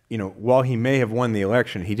that, while he may have won the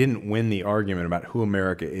election, he didn't win the argument about who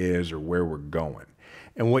America is or where we're going.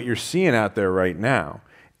 And what you're seeing out there right now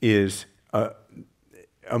is a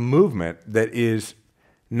movement that is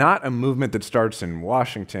not a movement that starts in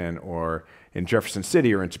Washington or in Jefferson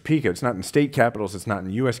City or in Topeka. It's not in state capitals. It's not in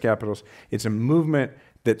U.S. capitals. It's a movement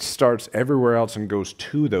that starts everywhere else and goes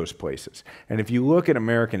to those places. And if you look at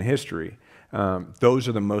American history, those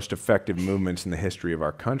are the most effective movements in the history of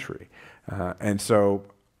our country. And so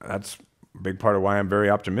that's a big part of why I'm very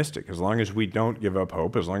optimistic. As long as we don't give up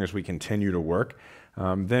hope, as long as we continue to work,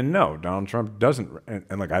 then no, Donald Trump doesn't,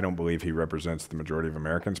 and like, I don't believe he represents the majority of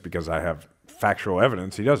Americans because I have factual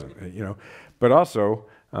evidence he doesn't, but also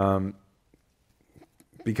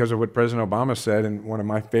because of what President Obama said in one of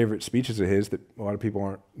my favorite speeches of his that a lot of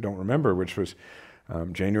people don't remember, which was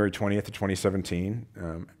January 20th of 2017.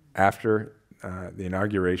 After the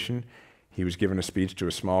inauguration, he was given a speech to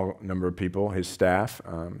a small number of people, his staff,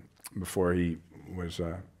 before he was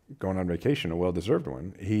going on vacation, a well-deserved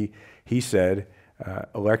one. He said,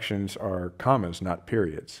 elections are commas, not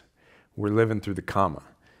periods. We're living through the comma.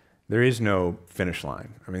 There is no finish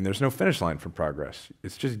line. I mean, there's no finish line for progress.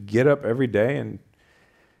 It's just get up every day and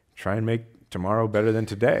try and make tomorrow better than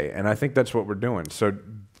today. And I think that's what we're doing. So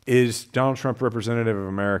is Donald Trump representative of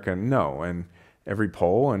America? No. And every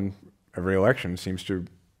poll and every election seems to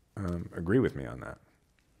agree with me on that.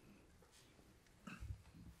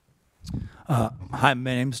 Hi,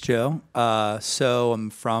 my name's Joe. So I'm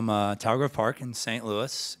from Tower Grove Park in St.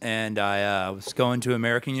 Louis, and I was going to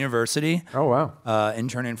American University. Oh, wow.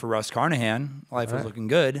 Interning for Russ Carnahan. Life was looking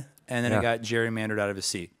good, and then Yeah. I got gerrymandered out of his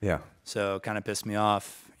seat. Yeah. So kind of pissed me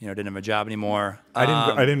off. Didn't have a job anymore. I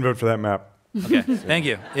didn't vote for that map. Okay, thank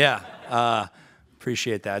you. Yeah,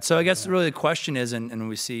 appreciate that. So I guess really the question is, and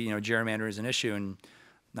we see, gerrymandering is an issue, and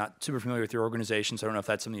not super familiar with your organization, so I don't know if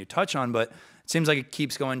that's something you touch on, but it seems like it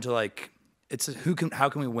keeps going to how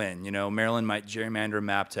can we win? Maryland might gerrymander a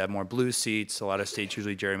map to have more blue seats. A lot of states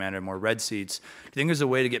usually gerrymander more red seats. Do you think there's a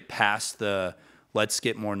way to get past the let's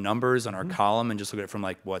get more numbers on our column and just look at it from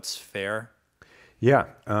what's fair? Yeah.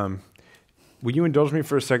 Will you indulge me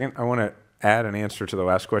for a second? I want to add an answer to the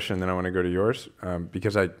last question, and then I want to go to yours,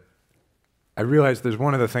 because I realize there's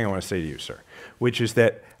one other thing I want to say to you, sir, which is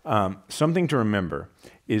that something to remember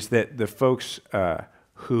is that the folks that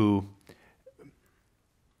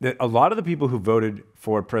a lot of the people who voted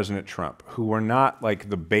for President Trump, who were not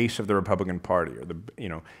the base of the Republican Party, or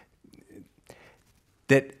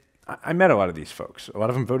that I met a lot of these folks. A lot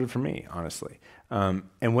of them voted for me, honestly.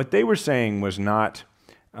 And what they were saying was not,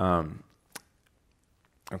 okay.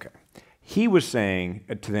 He was saying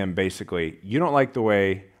to them basically, you don't like the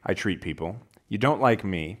way I treat people, you don't like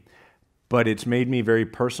me, but it's made me very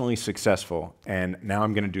personally successful, and now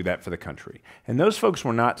I'm going to do that for the country. And those folks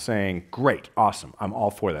were not saying, great, awesome, I'm all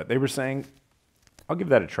for that. They were saying, I'll give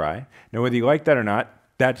that a try. Now, whether you like that or not,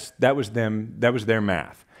 that was them, that was their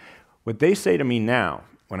math. What they say to me now,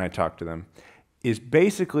 when I talk to them, is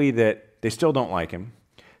basically that they still don't like him,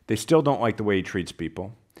 they still don't like the way he treats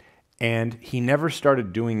people, and he never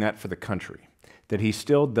started doing that for the country, that he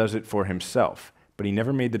still does it for himself. But he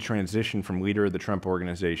never made the transition from leader of the Trump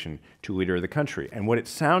organization to leader of the country. And what it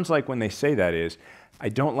sounds like when they say that is, I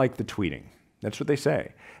don't like the tweeting. That's what they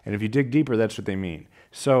say. And if you dig deeper, that's what they mean.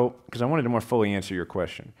 So, because I wanted to more fully answer your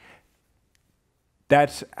question,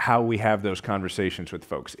 that's how we have those conversations with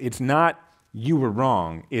folks. It's not, you were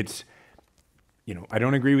wrong. It's, I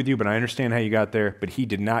don't agree with you, but I understand how you got there, but he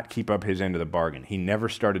did not keep up his end of the bargain. He never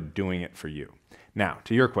started doing it for you. Now,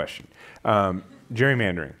 to your question,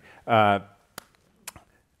 gerrymandering.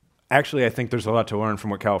 Actually, I think there's a lot to learn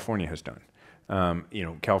from what California has done.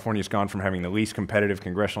 California's gone from having the least competitive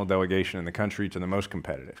congressional delegation in the country to the most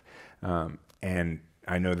competitive. And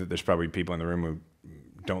I know that there's probably people in the room who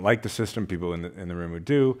don't like the system, people in the room who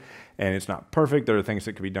do, and it's not perfect. There are things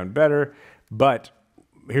that could be done better, but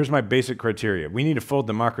here's my basic criteria. We need a full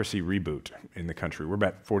democracy reboot in the country. We're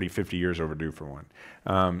about 40, 50 years overdue for one.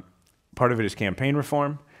 Part of it is campaign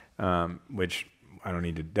reform, which I don't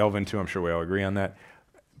need to delve into. I'm sure we all agree on that.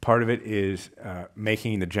 Part of it is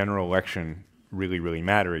making the general election really, really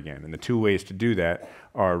matter again. And the two ways to do that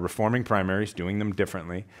are reforming primaries, doing them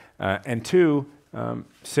differently, and two,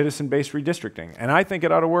 citizen-based redistricting. And I think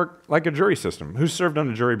it ought to work like a jury system. Who's served on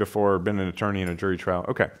a jury before or been an attorney in a jury trial?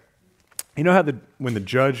 Okay. You know how when the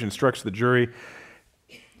judge instructs the jury,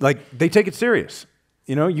 they take it serious.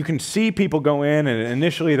 You can see people go in, and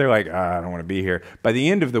initially they're like, I don't want to be here. By the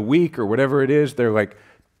end of the week or whatever it is, they're like,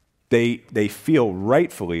 they feel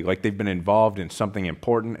rightfully like they've been involved in something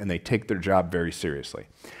important, and they take their job very seriously.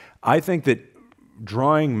 I think that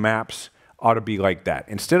drawing maps ought to be like that.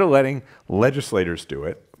 Instead of letting legislators do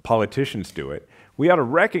it, politicians do it, we ought to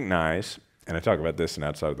recognize, and I talk about this in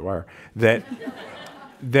Outside of the Wire, that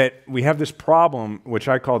we have this problem, which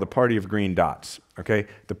I call the party of green dots, okay?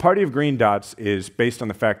 The party of green dots is based on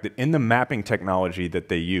the fact that in the mapping technology that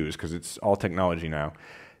they use, because it's all technology now,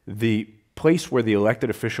 the place where the elected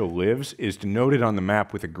official lives is denoted on the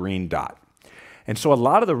map with a green dot. And so a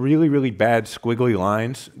lot of the really, really bad squiggly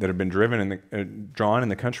lines that have been drawn in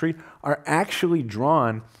the country are actually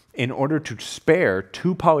drawn in order to spare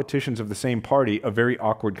two politicians of the same party a very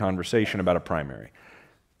awkward conversation about a primary.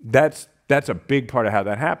 That's a big part of how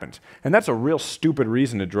that happens. And that's a real stupid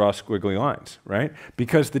reason to draw squiggly lines, right?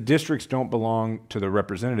 Because the districts don't belong to the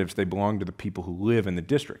representatives, they belong to the people who live in the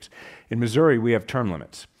districts. In Missouri, we have term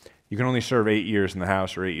limits. You can only serve 8 years in the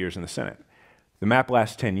House or 8 years in the Senate. The map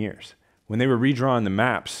lasts 10 years. When they were redrawing the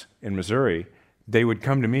maps in Missouri, they would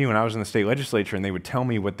come to me when I was in the state legislature and they would tell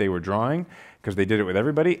me what they were drawing, because they did it with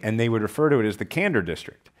everybody, and they would refer to it as the Kander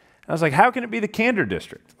district. I was like, how can it be the Kander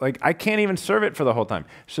district? I can't even serve it for the whole time.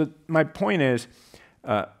 So my point is,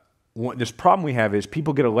 this problem we have is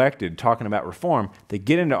people get elected talking about reform, they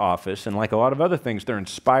get into office, and like a lot of other things, they're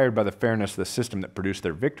inspired by the fairness of the system that produced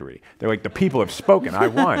their victory. They're like, the people have spoken, I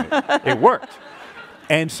won. It worked.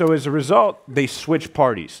 And so as a result, they switch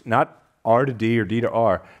parties, not R to D or D to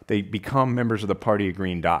R, they become members of the party of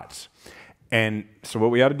green dots. And so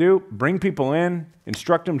what we ought to do, bring people in,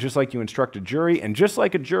 instruct them just like you instruct a jury, and just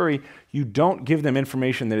like a jury, you don't give them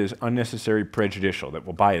information that is unnecessary prejudicial, that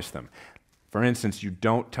will bias them. For instance, you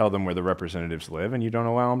don't tell them where the representatives live, and you don't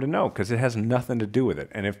allow them to know, because it has nothing to do with it.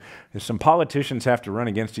 And if some politicians have to run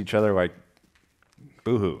against each other, like,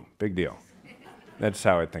 boo-hoo, big deal. That's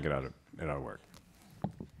how I think it ought to work.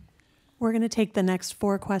 We're going to take the next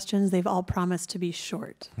 4 questions. They've all promised to be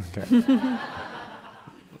short. Okay.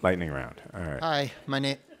 Lightning round. All right. Hi,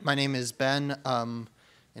 my name is Ben.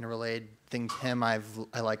 In a related thing to him, I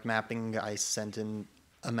like mapping. I sent in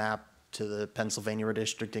a map to the Pennsylvania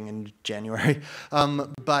redistricting in January.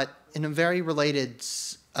 But in a very related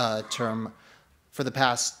term, for the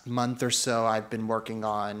past month or so, I've been working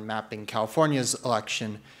on mapping California's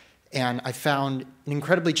election, and I found it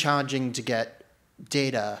incredibly challenging to get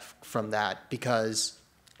data from that, because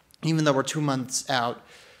even though we're 2 months out,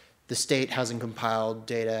 the state hasn't compiled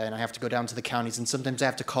data, and I have to go down to the counties, and sometimes I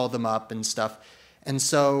have to call them up and stuff. And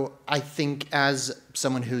so I think, as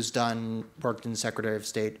someone who's worked in Secretary of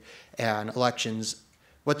State and elections,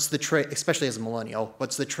 what's the trade, especially as a millennial,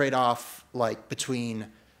 what's the trade-off like between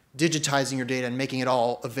digitizing your data and making it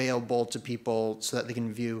all available to people so that they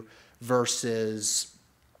can view, versus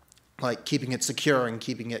like keeping it secure and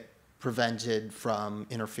keeping it prevented from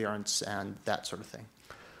interference and that sort of thing?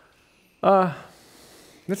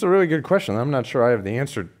 That's a really good question. I'm not sure I have the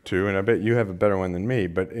answer to, and I bet you have a better one than me.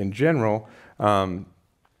 But in general,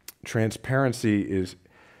 transparency is,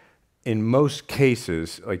 in most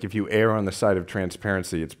cases, like if you err on the side of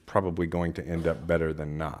transparency, it's probably going to end up better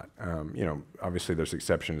than not. Obviously there's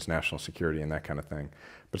exceptions, national security and that kind of thing.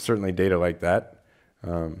 But certainly data like that,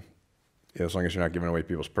 as long as you're not giving away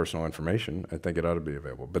people's personal information, I think it ought to be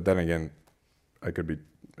available. But then again, I could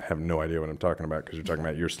have no idea what I'm talking about, because you're talking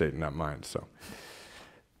about your state and not mine. So.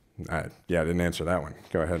 I didn't answer that one.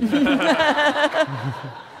 Go ahead.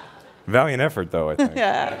 Valiant effort, though, I think.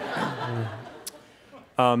 Yeah.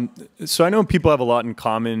 So I know people have a lot in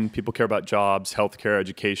common. People care about jobs, healthcare,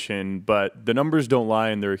 education, but the numbers don't lie,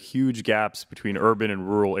 and there are huge gaps between urban and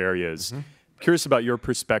rural areas. Mm-hmm. Curious about your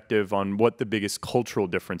perspective on what the biggest cultural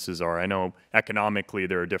differences are. I know economically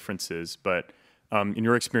there are differences, but in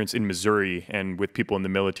your experience in Missouri and with people in the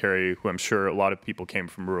military, who I'm sure a lot of people came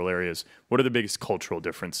from rural areas, what are the biggest cultural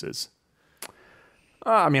differences? A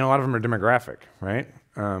lot of them are demographic, right?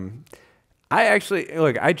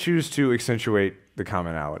 I choose to accentuate the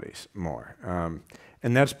commonalities more.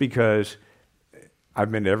 And that's because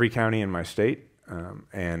I've been to every county in my state,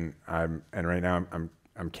 and right now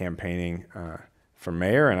I'm campaigning for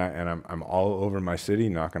mayor, and I'm all over my city,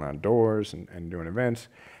 knocking on doors and doing events.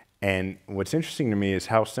 And what's interesting to me is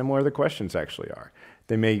how similar the questions actually are.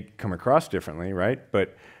 They may come across differently, right?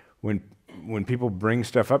 But when people bring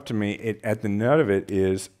stuff up to me, at the nut of it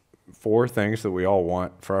is 4 things that we all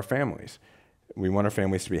want for our families. We want our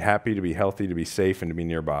families to be happy, to be healthy, to be safe, and to be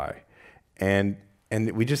nearby. And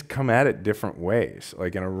we just come at it different ways.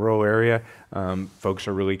 Like in a rural area, folks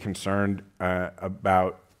are really concerned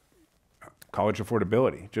about college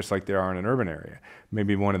affordability, just like they are in an urban area.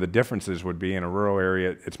 Maybe one of the differences would be in a rural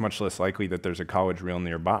area, it's much less likely that there's a college real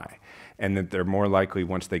nearby, and that they're more likely,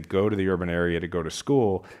 once they go to the urban area to go to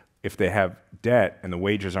school, if they have debt and the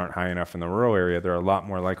wages aren't high enough in the rural area, they're a lot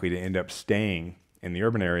more likely to end up staying in the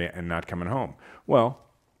urban area and not coming home. Well,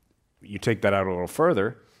 you take that out a little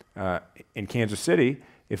further. In Kansas City,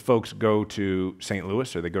 if folks go to St.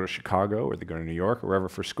 Louis, or they go to Chicago, or they go to New York, or wherever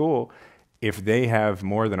for school, if they have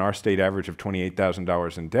more than our state average of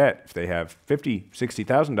 $28,000 in debt, if they have $50,000,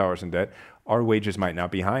 $60,000 in debt, our wages might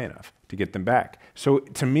not be high enough to get them back. So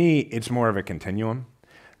to me, it's more of a continuum.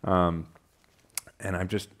 And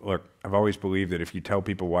I've always believed that if you tell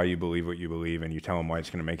people why you believe what you believe, and you tell them why it's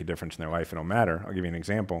going to make a difference in their life, it'll matter. I'll give you an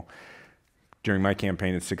example. During my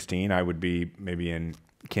campaign at 16, I would be maybe in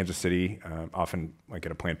Kansas City, often like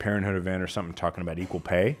at a Planned Parenthood event or something, talking about equal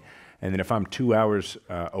pay. And then if I'm 2 hours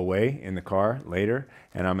away in the car later,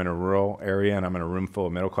 and I'm in a rural area and I'm in a room full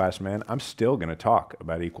of middle-class men, I'm still going to talk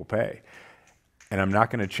about equal pay. And I'm not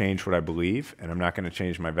going to change what I believe, and I'm not going to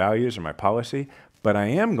change my values or my policy, but I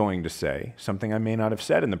am going to say something I may not have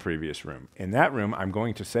said in the previous room. In that room, I'm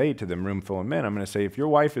going to say to the room full of men, I'm going to say, if your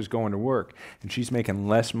wife is going to work and she's making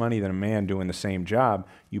less money than a man doing the same job,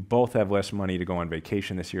 you both have less money to go on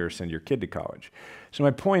vacation this year or send your kid to college. So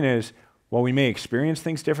my point is, while we may experience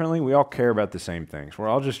things differently, we all care about the same things. We're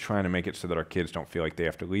all just trying to make it so that our kids don't feel like they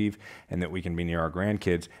have to leave and that we can be near our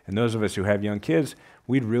grandkids. And those of us who have young kids,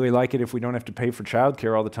 we'd really like it if we don't have to pay for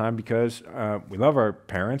childcare all the time because we love our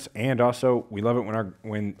parents, and also we love it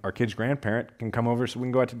when our kid's grandparent can come over so we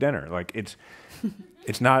can go out to dinner. Like it's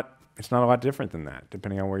not a lot different than that,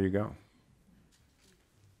 depending on where you go.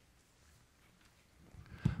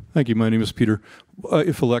 Thank you. My name is Peter.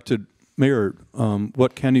 If elected mayor,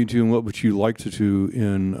 what can you do and what would you like to do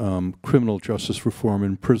in criminal justice reform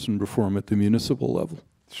and prison reform at the municipal level?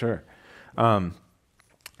 Sure.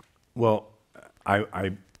 Well,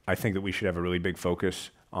 I think that we should have a really big focus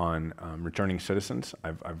on returning citizens.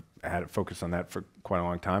 I've had a focus on that for quite a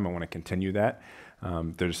long time. I want to continue that.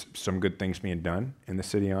 There's some good things being done in the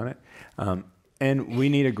city on it. And we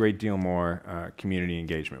need a great deal more community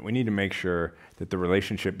engagement. We need to make sure that the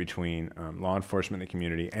relationship between law enforcement and the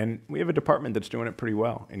community, and we have a department that's doing it pretty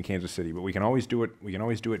well in Kansas City, but we can always do it. We can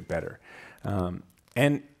always do it better.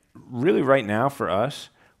 And really, right now for us,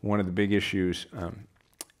 one of the big issues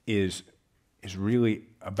is really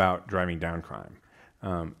about driving down crime.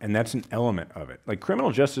 And that's an element of it. Like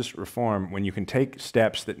criminal justice reform, when you can take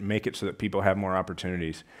steps that make it so that people have more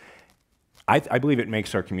opportunities, I believe it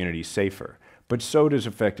makes our communities safer. But so does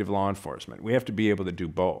effective law enforcement. We have to be able to do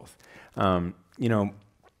both. You know,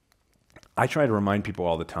 I try to remind people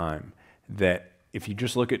all the time that if you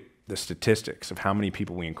just look at the statistics of how many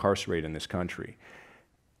people we incarcerate in this country,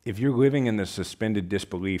 if you're living in the suspended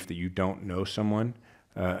disbelief that you don't know someone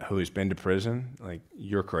who has been to prison, like,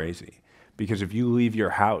 you're crazy. Because if you leave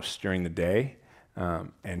your house during the day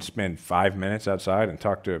and spend 5 minutes outside and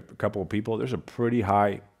talk to a couple of people, there's a pretty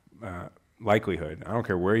high likelihood, I don't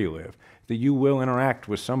care where you live, that you will interact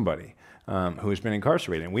with somebody who has been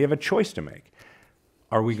incarcerated. And we have a choice to make.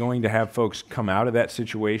 Are we going to have folks come out of that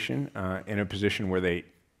situation in a position where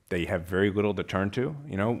they have very little to turn to?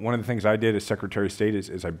 You know, one of the things I did as Secretary of State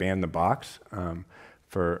is I banned the box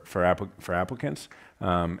for applicants.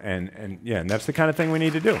 And that's the kind of thing we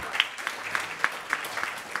need to do.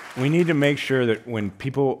 We need to make sure that when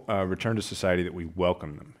people return to society, that we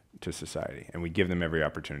welcome them to society and we give them every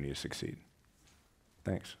opportunity to succeed.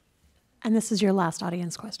 Thanks. And this is your last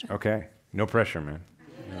audience question. Okay. No pressure, man.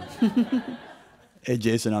 Yeah. Hey,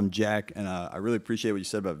 Jason, I'm Jack, and I really appreciate what you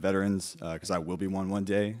said about veterans because I will be one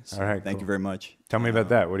day. So all right, thank you very much. Tell me about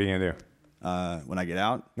that. What are you going to do? When I get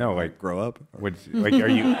out? No, like grow up? Like, are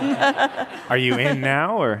you in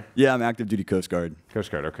now, or? Yeah, I'm active duty Coast Guard.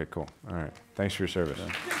 Coast Guard, okay, cool. All right. Thanks for your service.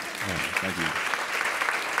 Yeah. Thank you.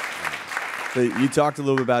 So you talked a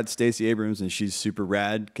little bit about Stacey Abrams, and she's super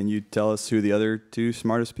rad. Can you tell us who the other two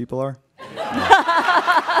smartest people are?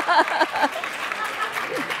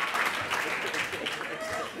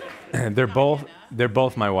 They're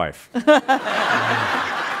both my wife.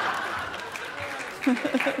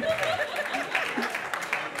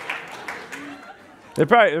 They're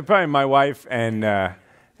probably my wife and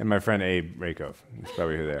my friend Abe Rakov. That's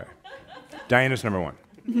probably who they are. Diana's number one.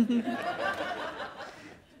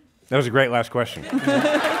 That was a great last question.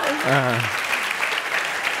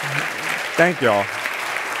 Thank y'all.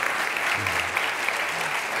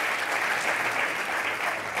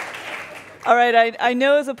 All right, I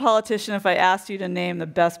know as a politician, if I asked you to name the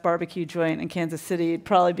best barbecue joint in Kansas City, you'd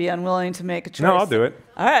probably be unwilling to make a choice. No, I'll do it.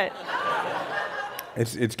 All right.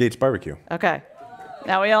 It's Gates Barbecue. Okay.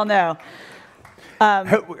 Now we all know.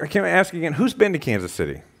 Can I ask again, who's been to Kansas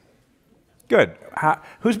City? Good.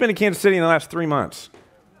 Who's been to Kansas City in the last 3 months?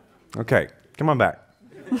 Okay, come on back.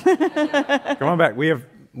 Come on back. We have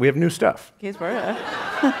new stuff. Gates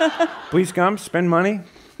Barbecue. Please come, spend money.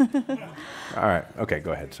 All right. Okay,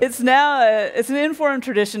 go ahead. It's now it's an informed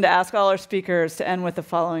tradition to ask all our speakers to end with the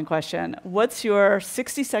following question. What's your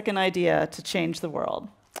 60-second idea to change the world?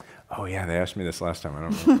 Oh, yeah, they asked me this last time. I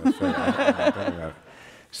don't remember.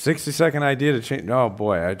 60-second idea to change. Oh,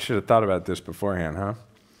 boy, I should have thought about this beforehand, huh?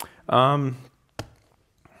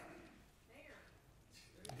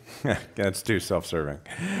 That's too self-serving.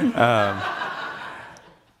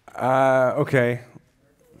 Okay.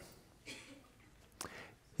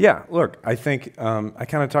 Yeah, look, I think I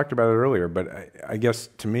kind of talked about it earlier, but I guess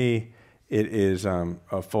to me it is a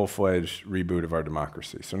full-fledged reboot of our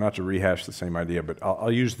democracy. So not to rehash the same idea, but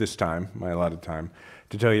I'll use this time, my allotted time,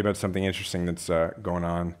 to tell you about something interesting that's going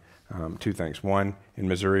on. Two things. One, in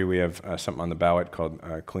Missouri, we have something on the ballot called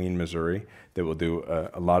Clean Missouri that will do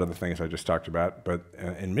a lot of the things I just talked about. But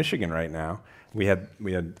in Michigan right now, we had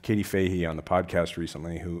Katie Fahey on the podcast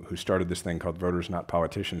recently who started this thing called Voters Not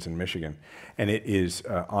Politicians in Michigan. And it is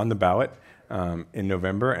on the ballot in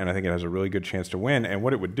November, and I think it has a really good chance to win. And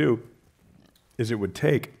what it would do is it would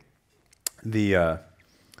take the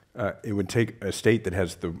It would take a state that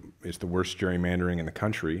is the worst gerrymandering in the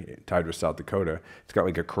country, tied with South Dakota. It's got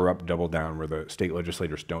like a corrupt double down where the state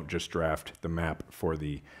legislators don't just draft the map for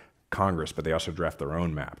the Congress, but they also draft their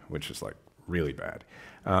own map, which is like really bad.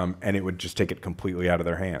 And it would just take it completely out of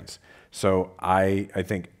their hands. So I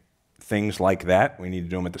think things like that, we need to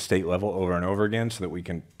do them at the state level over and over again so that we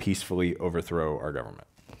can peacefully overthrow our government.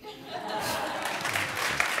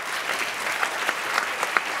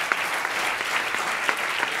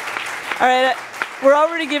 All right, we're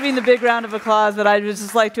already giving the big round of applause, but I'd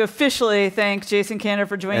just like to officially thank Jason Kander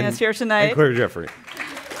for joining us here tonight. And Claire Jeffrey.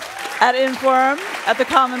 At Inform, at the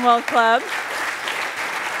Commonwealth Club.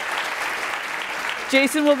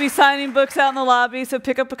 Jason will be signing books out in the lobby, so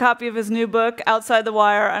pick up a copy of his new book, Outside the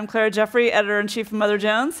Wire. I'm Claire Jeffrey, editor-in-chief of Mother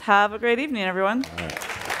Jones. Have a great evening, everyone.